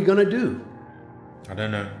 What are we gonna do? I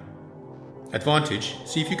don't know. Advantage,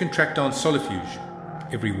 see if you can track down Solifuge.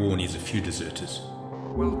 Every war needs a few deserters.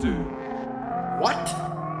 Will do. What?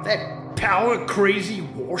 That power-crazy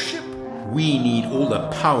warship? We need all the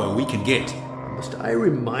power we can get. Must I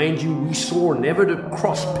remind you we swore never to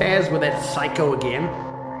cross paths with that psycho again?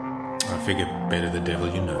 I figure better the devil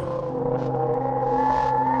you know.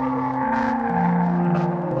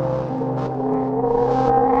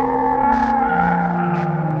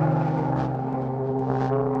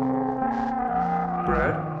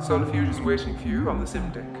 Brad, Solifuge is waiting for you on the sim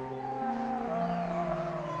deck.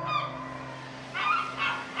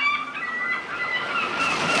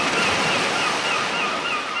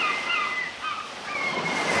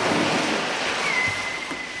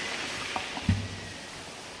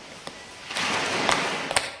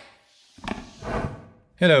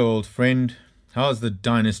 Hello, old friend. How's the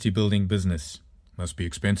dynasty building business? Must be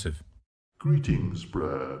expensive. Greetings,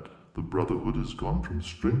 Brad. The Brotherhood has gone from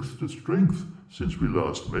strength to strength since we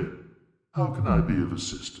last met. How can I be of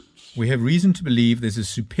assistance? We have reason to believe there's a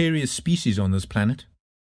superior species on this planet.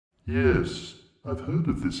 Yes, I've heard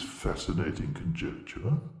of this fascinating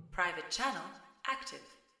conjecture. Private channel active.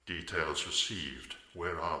 Details received.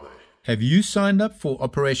 Where are they? Have you signed up for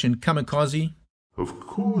Operation Kamikaze? Of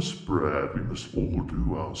course, Brad, we must all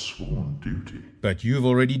do our sworn duty. But you've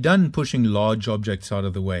already done pushing large objects out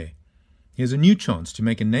of the way. Here's a new chance to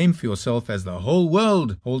make a name for yourself as the whole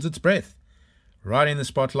world holds its breath, right in the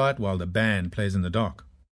spotlight while the band plays in the dark.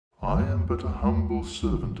 I am but a humble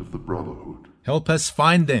servant of the Brotherhood. Help us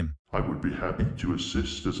find them. I would be happy to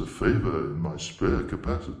assist as a favor in my spare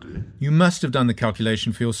capacity. You must have done the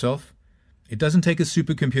calculation for yourself. It doesn't take a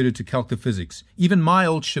supercomputer to calc the physics. Even my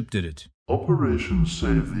old ship did it. Operation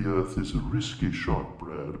Save the Earth is a risky shot,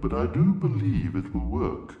 Brad, but I do believe it will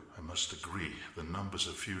work. I must agree, the numbers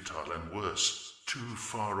are futile and worse, too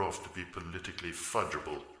far off to be politically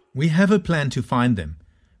fudgeable. We have a plan to find them,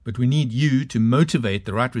 but we need you to motivate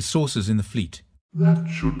the right resources in the fleet. That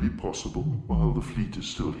should be possible while the fleet is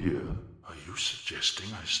still here. Are you suggesting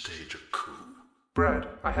I stage a coup? Brad,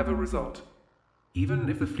 I have a result. Even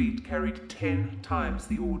if the fleet carried 10 times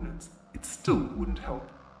the ordnance, it still wouldn't help.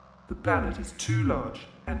 The planet is too large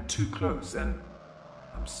and too close, and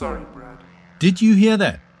I'm sorry, Brad. Did you hear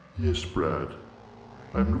that? Yes, Brad.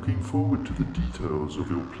 I'm looking forward to the details of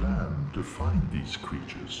your plan to find these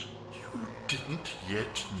creatures. You didn't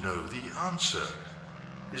yet know the answer.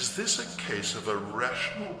 Is this a case of a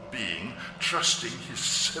rational being trusting his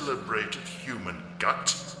celebrated human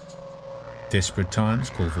gut? Desperate times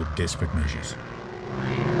call for desperate measures.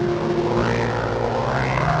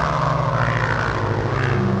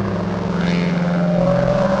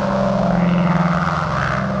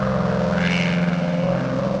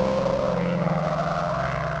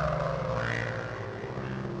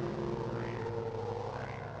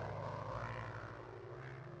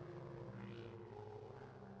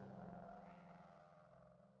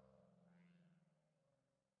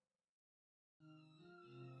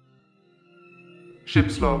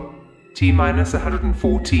 Ship's log, T-minus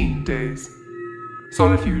 114 days.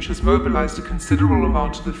 Solifuge has mobilized a considerable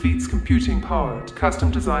amount of the fleet's computing power to custom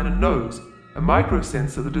design a nose, a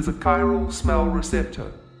microsensor that is a chiral smell receptor,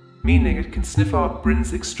 meaning it can sniff out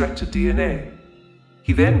Bryn's extracted DNA.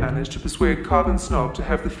 He then managed to persuade Carbon Snob to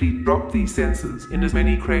have the fleet drop these sensors in as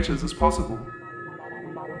many craters as possible.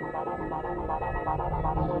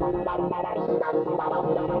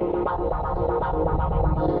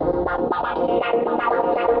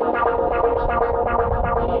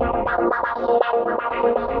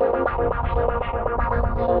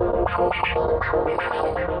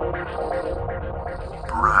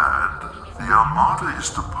 Brad, the Armada is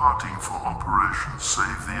departing for Operation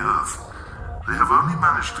Save the Earth. They have only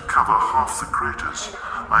managed to cover half the craters.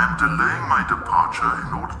 I am delaying my departure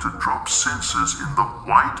in order to drop sensors in the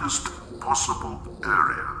widest possible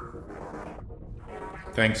area.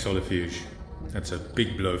 Thanks, Solifuge. That's a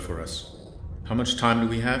big blow for us. How much time do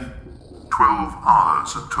we have? 12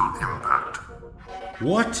 hours until impact.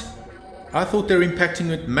 What? I thought they were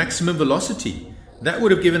impacting at maximum velocity. That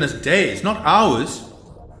would have given us days, not hours.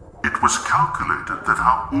 It was calculated that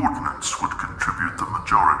our ordnance would contribute the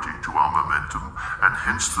majority to our momentum, and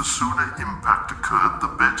hence the sooner impact occurred, the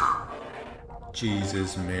better.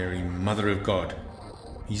 Jesus, Mary, Mother of God.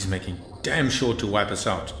 He's making damn sure to wipe us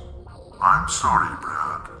out. I'm sorry,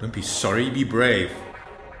 Brad. Don't be sorry, be brave.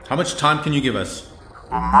 How much time can you give us?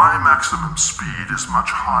 Well, my maximum speed is much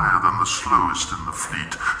higher than the slowest in the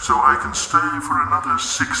fleet, so I can stay for another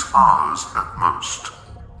 6 hours at most.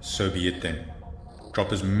 So be it then.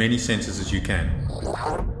 Drop as many sensors as you can.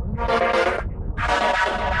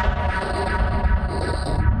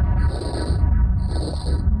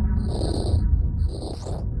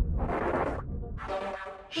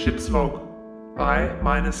 Ship's log,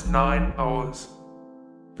 I-9 hours.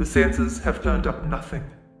 The sensors have turned up nothing.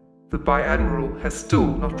 The Bi-Admiral has still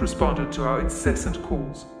not responded to our incessant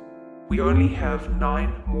calls. We only have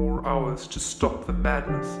 9 more hours to stop the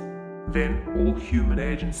madness. Then all human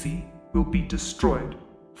agency will be destroyed,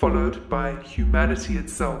 followed by humanity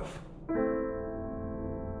itself.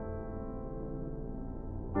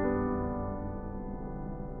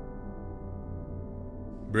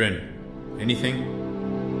 Bryn, anything?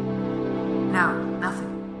 No,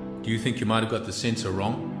 nothing. Do you think you might have got the sensor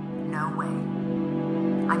wrong? No way.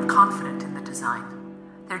 I'm confident in the design.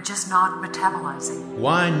 They're just not metabolizing.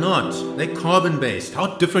 Why not? They're carbon-based.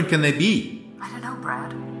 How different can they be? I don't know,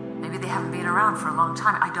 Brad. Maybe they haven't been around for a long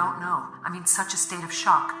time. I don't know. I'm in such a state of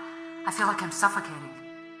shock. I feel like I'm suffocating.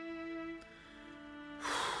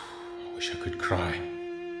 I wish I could cry.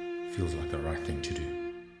 Feels like the right thing to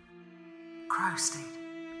do. Cryo state.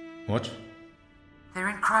 What? They're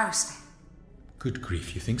in cryo state. Good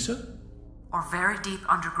grief, you think so? Or very deep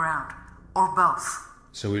underground. Or both.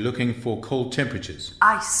 So we're looking for cold temperatures.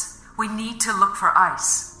 Ice. We need to look for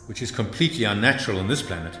ice. Which is completely unnatural on this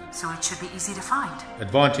planet. So it should be easy to find.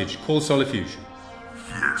 Advantage, call Solifuge.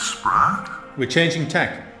 Yes, Brad? We're changing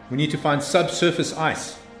tack. We need to find subsurface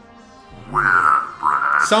ice. Where,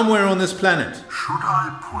 Brad? Somewhere on this planet. Should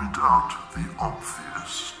I point out the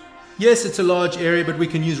obvious? Yes, it's a large area, but we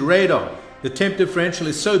can use radar. The temp differential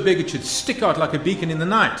is so big it should stick out like a beacon in the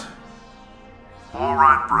night. All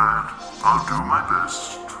right, Brad. I'll do my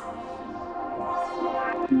best.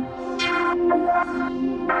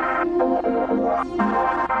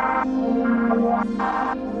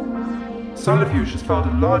 Solifuge has found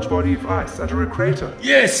a large body of ice under a crater.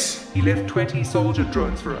 Yes! He left 20 soldier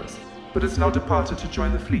drones for us, but has now departed to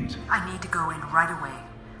join the fleet. I need to go in right away.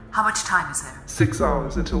 How much time is there? 6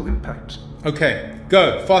 hours until impact. Okay,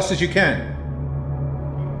 go, fast as you can.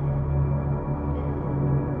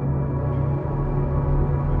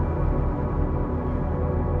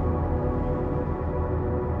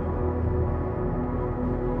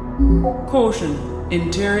 Caution.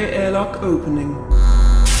 Interior airlock opening.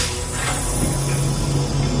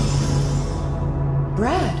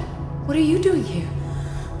 Brad, what are you doing here?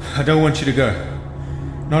 I don't want you to go.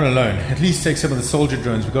 Not alone. At least take some of the soldier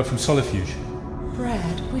drones we got from Solifuge.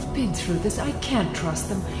 Brad, we've been through this. I can't trust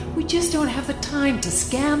them. We just don't have the time to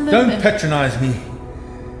scan them. Don't patronize me.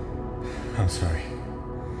 I'm sorry.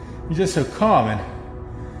 You're just so calm, and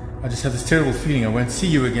I just have this terrible feeling I won't see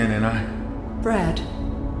you again, and Brad,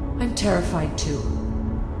 I'm terrified too.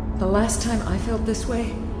 The last time I felt this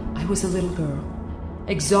way, I was a little girl.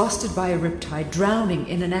 Exhausted by a riptide, drowning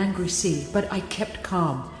in an angry sea, but I kept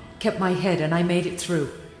calm, kept my head, and I made it through.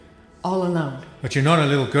 All alone. But you're not a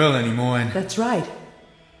little girl anymore, and... That's right.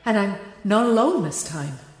 And I'm not alone this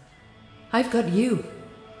time. I've got you.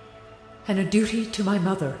 And a duty to my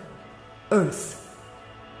mother, Earth.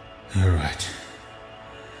 You're right.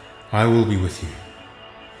 I will be with you.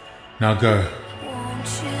 Now go. Won't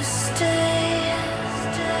you stay?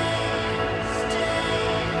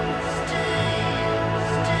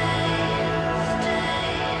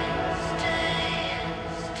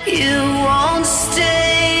 You won't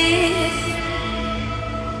stay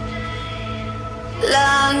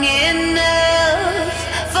long enough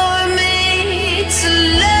for me to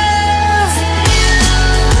love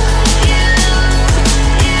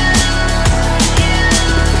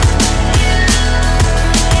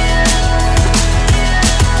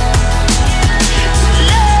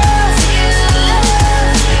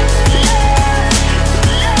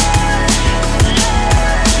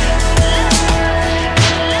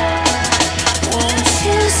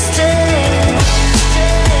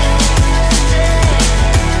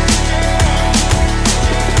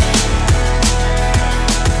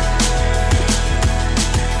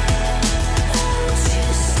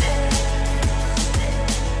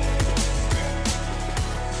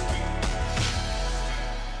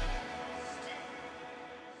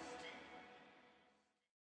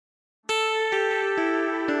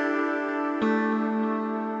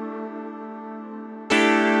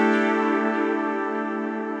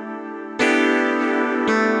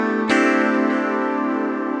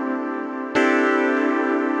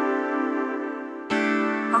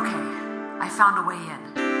found a way in.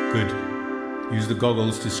 Good. Use the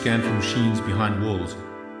goggles to scan for machines behind walls.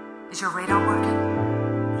 Is your radar working?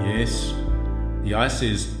 Yes. The ice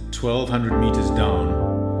is 1,200 meters down.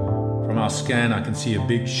 From our scan, I can see a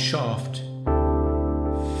big shaft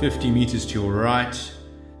 50 meters to your right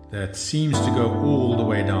that seems to go all the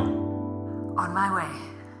way down. On my way.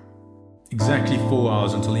 Exactly 4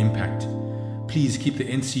 hours until impact. Please keep the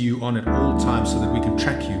NCU on at all times so that we can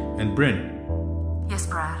track you. And Bryn. Yes,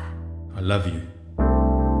 Brad. I love you.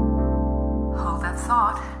 Hold that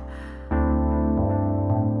thought.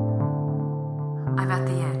 I'm at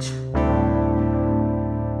the edge.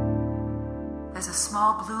 There's a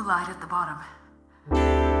small blue light at the bottom.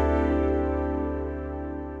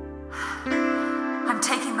 I'm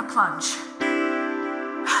taking the plunge.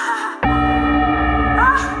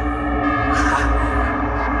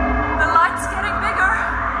 The light's getting bigger.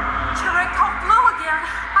 Cherenko blue again.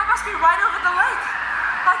 I must be right over the lake.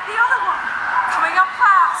 Like the other one. Coming up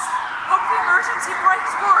fast. Hope the emergency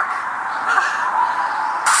brakes work.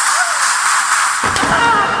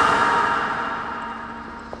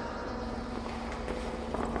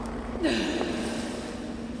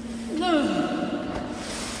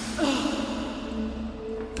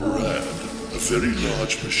 Brad, a very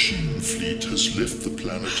large machine fleet has left the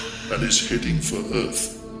planet and is heading for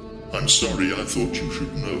Earth. I'm sorry, I thought you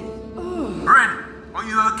should know. Bryn, are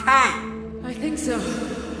you okay? I think so.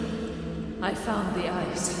 I found the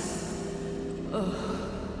ice.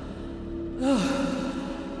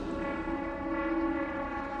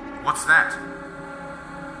 What's that?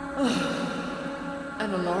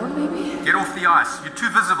 An alarm, maybe? Get off the ice. You're too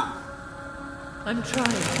visible. I'm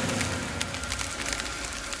trying.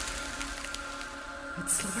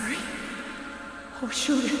 It's slippery. Oh,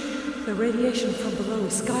 shoot. The radiation from below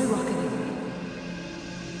is skyrocketing.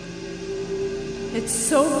 It's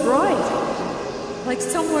so bright. Like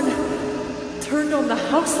someone turned on the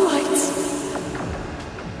house lights.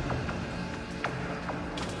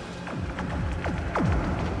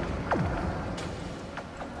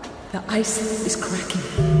 The ice is cracking.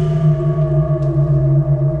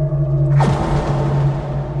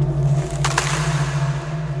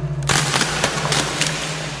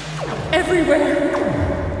 everywhere.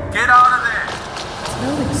 Get out of there! It's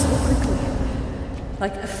moving so quickly.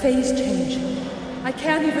 Like a phase change. I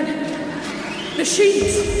can't even...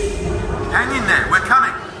 Machines! Hang in there, we're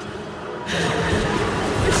coming!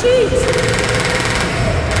 Machines!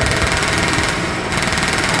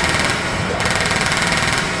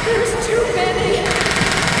 There's too many!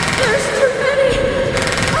 There's too many!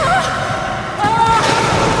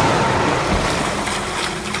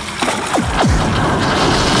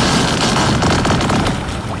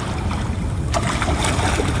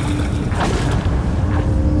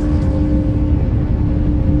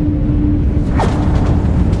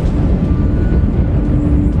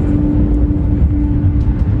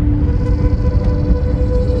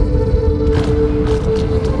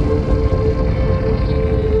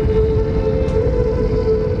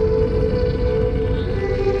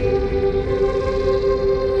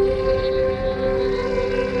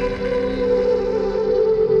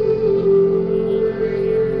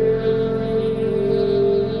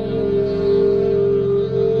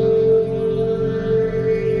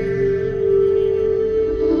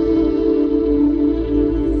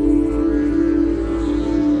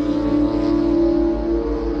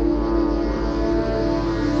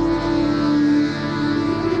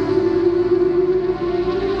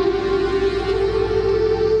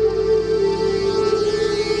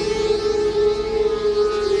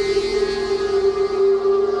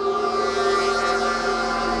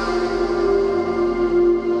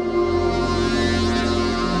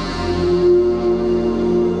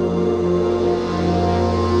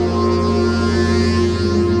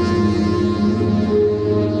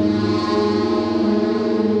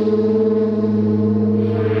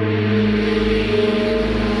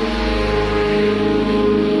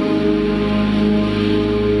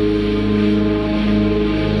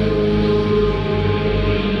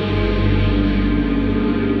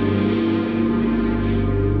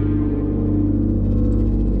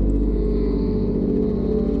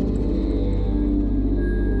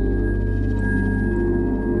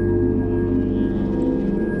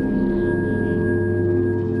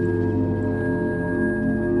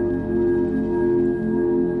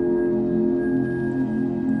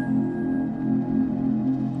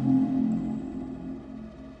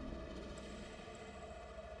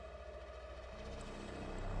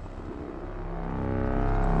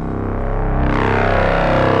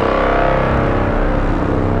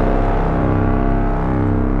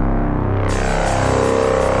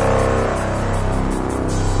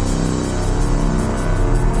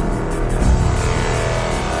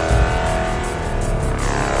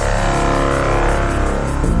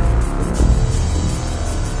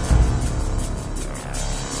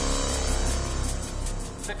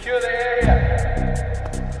 Secure the area.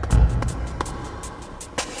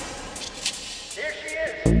 Here she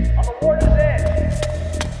is, on the water's edge.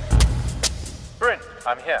 Bryn,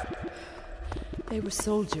 I'm here. They were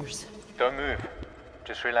soldiers. Don't move.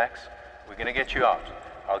 Just relax. We're gonna get you out.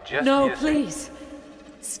 I'll just... No, please.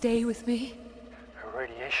 Stay with me. Her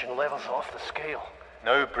radiation level's off the scale.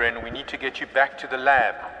 No, Bryn, we need to get you back to the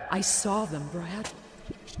lab. I saw them, Brad.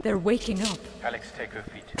 They're waking up. Alex, take her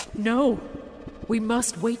feet. No. We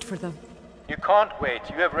must wait for them. You can't wait.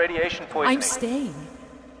 You have radiation poisoning. I'm staying.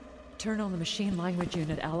 Turn on the machine language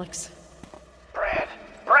unit, Alex. Brad,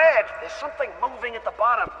 there's something moving at the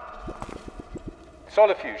bottom.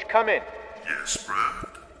 Solifuge, come in. Yes, Brad?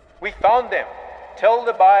 We found them. Tell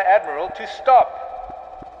the Admiral to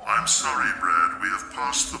stop. I'm sorry, Brad. We have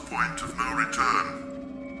passed the point of no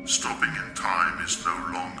return. Stopping in time is no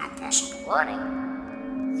longer possible.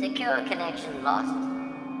 Warning. Secure connection lost.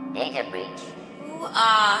 Data breach. Who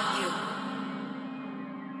are you?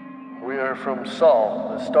 We are from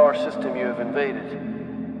Sol, the star system you have invaded.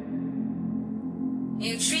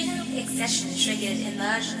 Neutrino accession triggered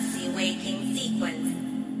emergency waking sequence.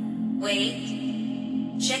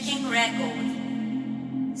 Wait. Checking record.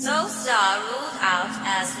 Sol Star ruled out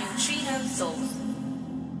as neutrino source.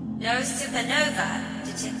 No supernova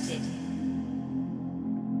detected.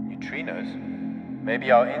 Neutrinos?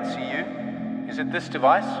 Maybe our NCU? Is it this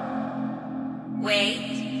device?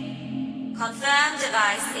 Wait. Confirmed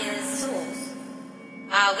device is source.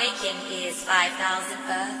 Our waking is 5,000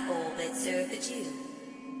 Earth orbits overdue.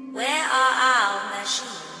 Where are our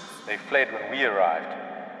machines? They fled when we arrived.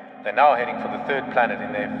 They're now heading for the third planet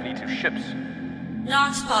in their fleet of ships.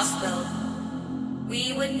 Not possible.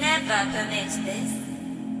 We would never permit this.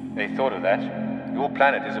 They thought of that. Your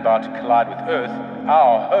planet is about to collide with Earth,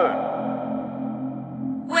 our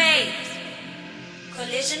home. Wait!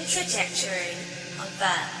 Collision trajectory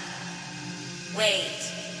confirmed.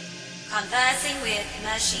 Wait. Conversing with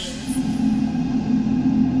machine.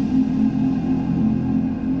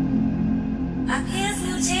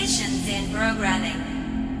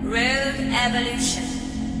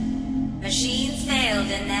 evolution. Machines failed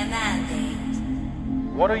in their mandate.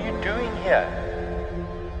 What are you doing here?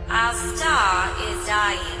 Our star is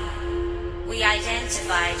dying. We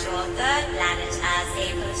identified your third planet as a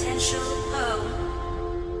potential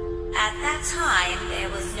home. At that time, there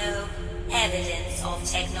was no evidence of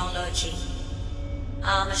technology.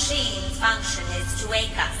 Our machine's function is to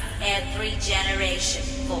wake us every generation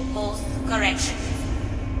for course correction.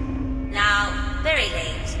 Now, very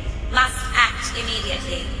late. Must act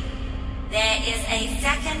immediately. There is a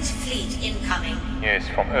second fleet incoming. Yes,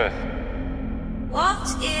 from Earth. What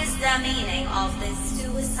is the meaning of this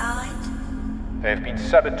suicide? They've been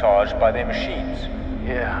sabotaged by their machines.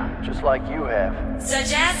 Yeah, just like you have.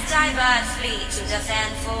 Suggest divert fleet to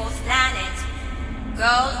defend fourth planet.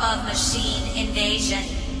 Goal of machine invasion.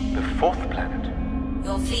 The fourth planet?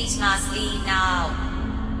 Your fleet must leave now.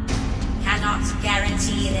 Cannot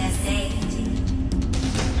guarantee their safety.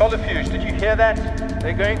 Solifuge, did you hear that?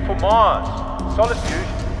 They're going for Mars. Solifuge,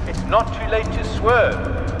 it's not too late to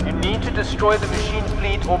swerve. You need to destroy the machine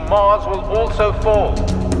fleet or Mars will also fall. You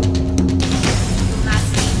must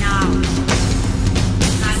leave now.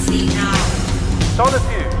 You must leave now.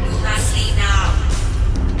 Solifuge! You must leave now.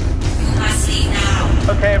 You must leave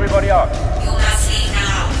now. Okay, everybody out. You must leave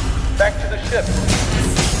now. Back to the ship.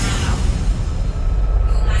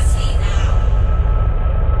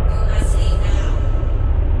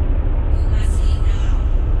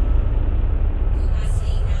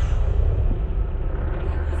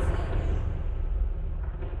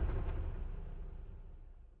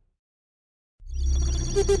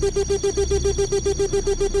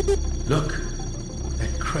 Look,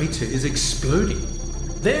 that crater is exploding.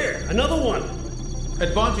 There, another one.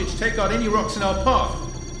 Advantage, take out any rocks in our path.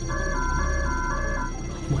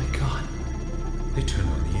 Oh my god. They turned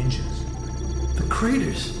on the engines. The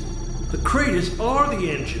craters are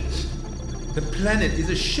the engines. The planet is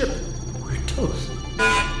a ship. We're toast.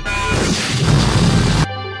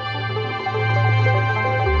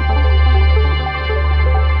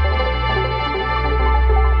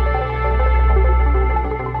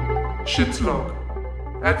 Ship's log.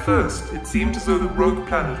 At first, it seemed as though the rogue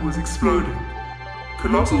planet was exploding.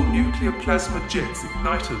 Colossal nuclear plasma jets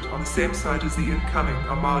ignited on the same side as the incoming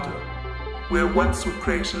armada. Where once were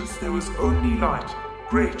craters, there was only light,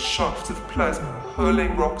 great shafts of plasma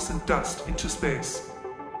hurling rocks and dust into space.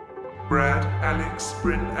 Brad, Alex,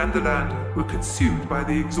 Bryn, and the lander were consumed by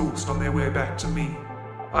the exhaust on their way back to me.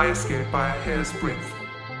 I escaped by a hair's breadth.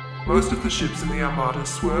 Most of the ships in the armada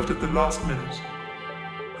swerved at the last minute.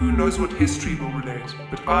 Who knows what history will relate,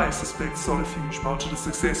 but I suspect Solifuge mounted a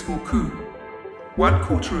successful coup.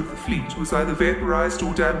 1/4 of the fleet was either vaporized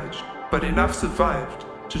or damaged, but enough survived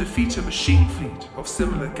to defeat a machine fleet of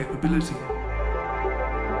similar capability.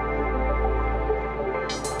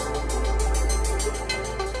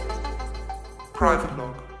 Private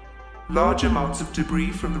log. Large amounts of debris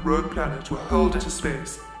from the rogue planet were hurled into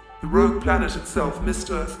space. The rogue planet itself missed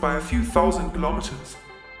Earth by a few thousand kilometers.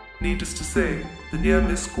 Needless to say, the near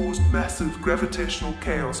miss caused massive gravitational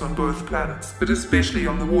chaos on both planets, but especially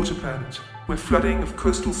on the water planet, where flooding of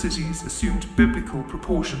coastal cities assumed biblical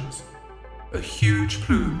proportions. A huge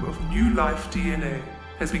plume of new life DNA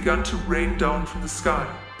has begun to rain down from the sky,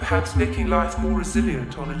 perhaps making life more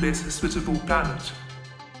resilient on a less hospitable planet.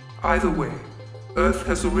 Either way, Earth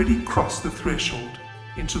has already crossed the threshold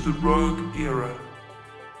into the rogue era.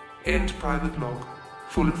 End private log.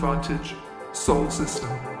 Full advantage. Sol system.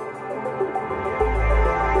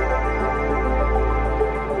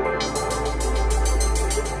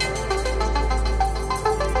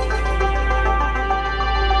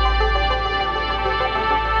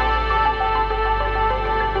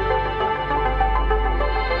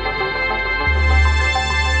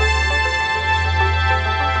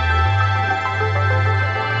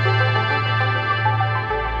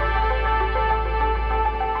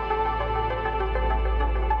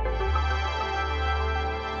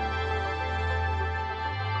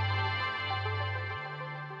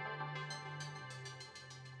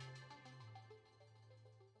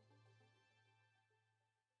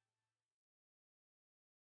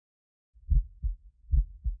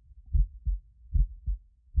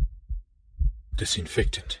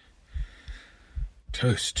 Disinfectant.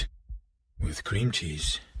 Toast with cream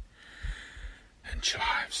cheese and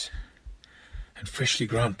chives and freshly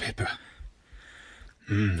ground pepper.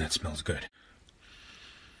 That smells good.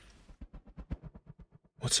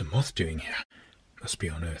 What's a moth doing here? Must be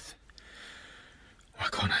on Earth. Why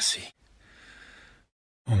can't I see?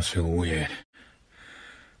 Arms feel weird.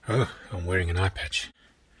 Oh, I'm wearing an eye patch.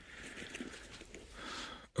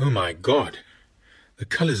 Oh my God! The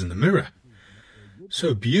colors in the mirror.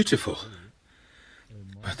 So beautiful.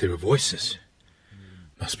 But there are voices.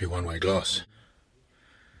 Must be one-way glass.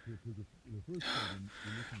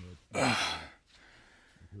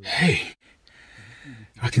 Hey,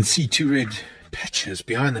 I can see 2 red patches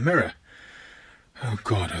behind the mirror. Oh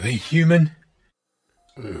God, are they human?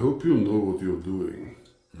 I hope you know what you're doing.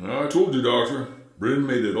 I told you, Doctor. Bryn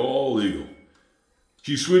made it all legal.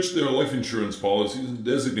 She switched their life insurance policies and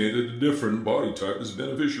designated a different body type as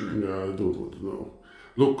beneficiary. Yeah, I don't want to know.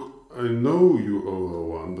 Look, I know you owe her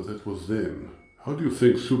one, but that was then. How do you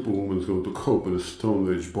think Superwoman's going to cope in a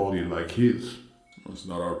Stone Age body like his? That's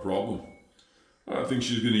not our problem. I think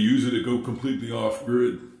she's going to use it to go completely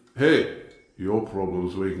off-grid. Hey, your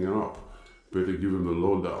problem's waking up. Better give him the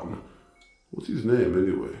lowdown. What's his name,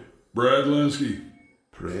 anyway? Brad Lansky.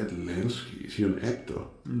 Brad Lansky? Is he an actor?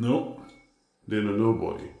 No. Then a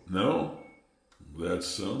nobody? No. That's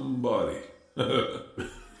somebody.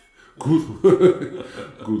 Good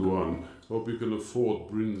one. Hope you can afford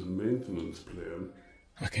Bryn's maintenance plan.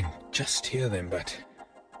 I can just hear them, but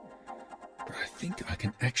I think I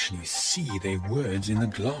can actually see their words in the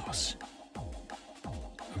glass.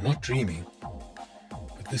 I'm not dreaming,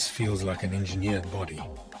 but this feels like an engineered body.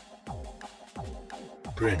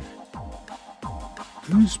 Bryn.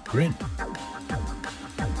 Who's Bryn?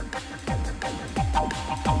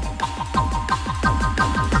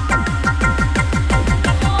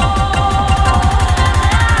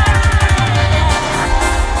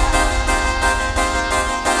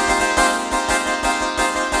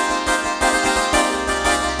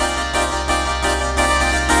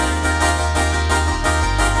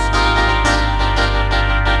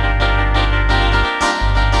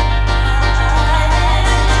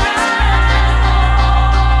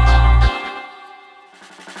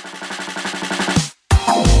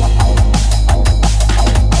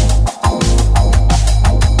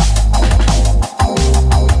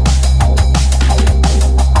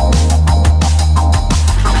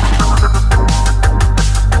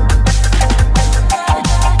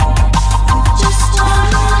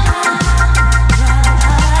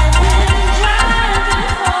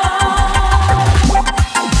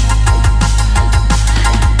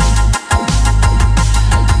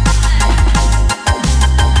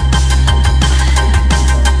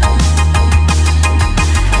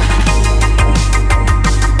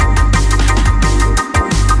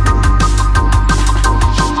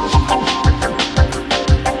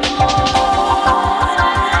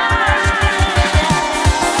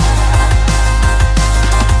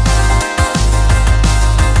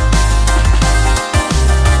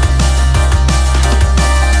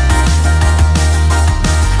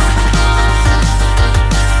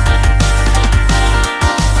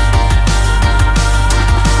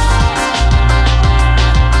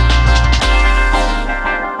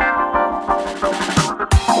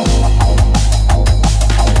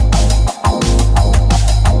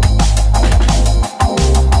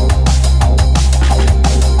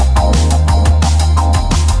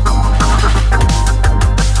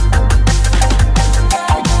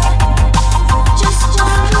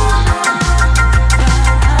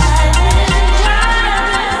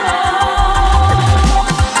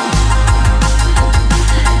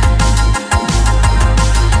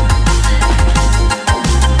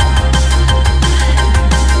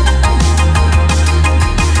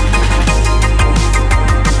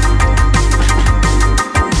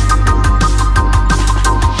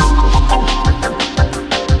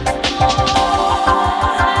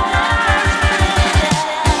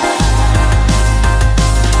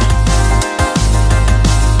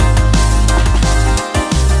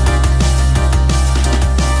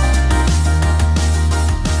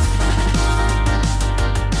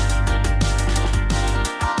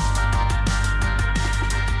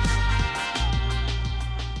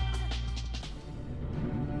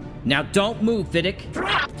 Now don't move, Videk.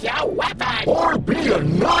 Drop your weapon! Or be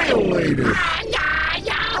annihilated!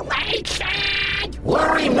 Annihilation!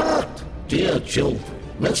 Worry not, dear children.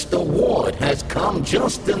 Mr. Ward has come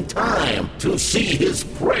just in time to see his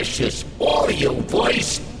precious audio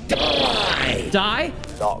voice die! Die?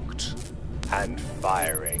 Locked and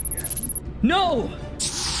firing. No!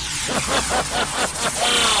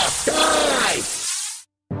 Die!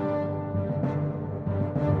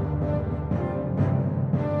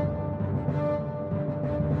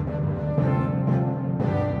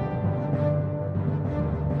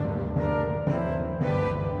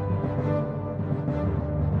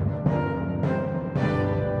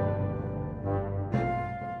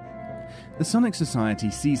 The Sonic Society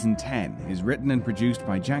Season 10 is written and produced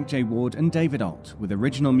by Jack J. Ward and David Alt, with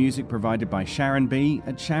original music provided by Sharon B.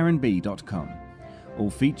 at sharonb.com. All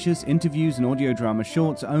features, interviews, and audio drama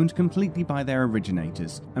shorts are owned completely by their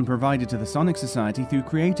originators and provided to the Sonic Society through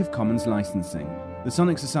Creative Commons licensing. The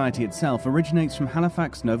Sonic Society itself originates from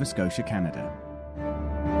Halifax, Nova Scotia, Canada.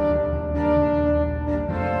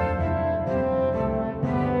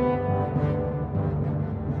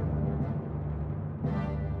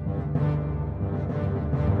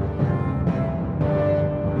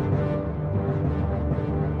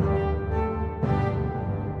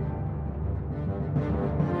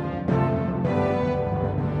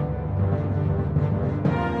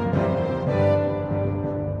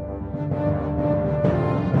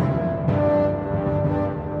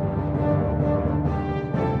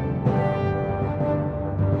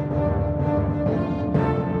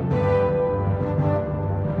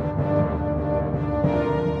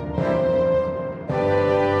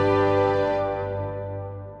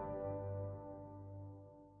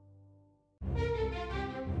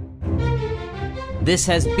 This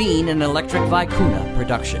has been an Electric Vicuna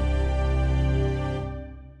production.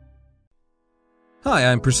 Hi,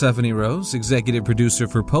 I'm Persephone Rose, executive producer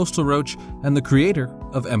for Postal Roach and the creator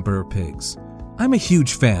of Emperor Pigs. I'm a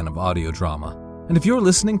huge fan of audio drama, and if you're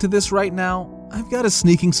listening to this right now, I've got a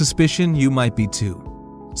sneaking suspicion you might be too.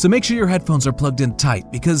 So make sure your headphones are plugged in tight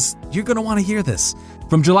because you're going to want to hear this.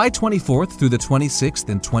 From July 24th through the 26th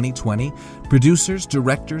in 2020, producers,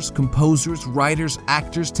 directors, composers, writers,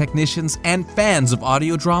 actors, technicians, and fans of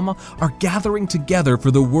audio drama are gathering together for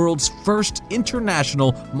the world's first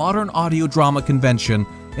international modern audio drama convention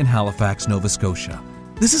in Halifax, Nova Scotia.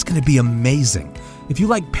 This is going to be amazing. If you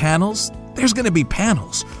like panels, there's going to be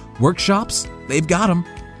panels. Workshops, they've got them.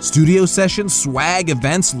 Studio sessions, swag,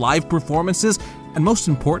 events, live performances, and most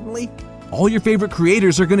importantly, all your favorite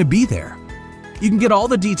creators are going to be there. You can get all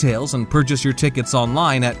the details and purchase your tickets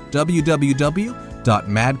online at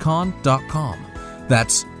www.madcon.com.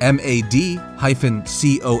 That's MAD-CON.com.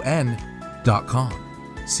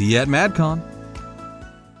 See you at MadCon.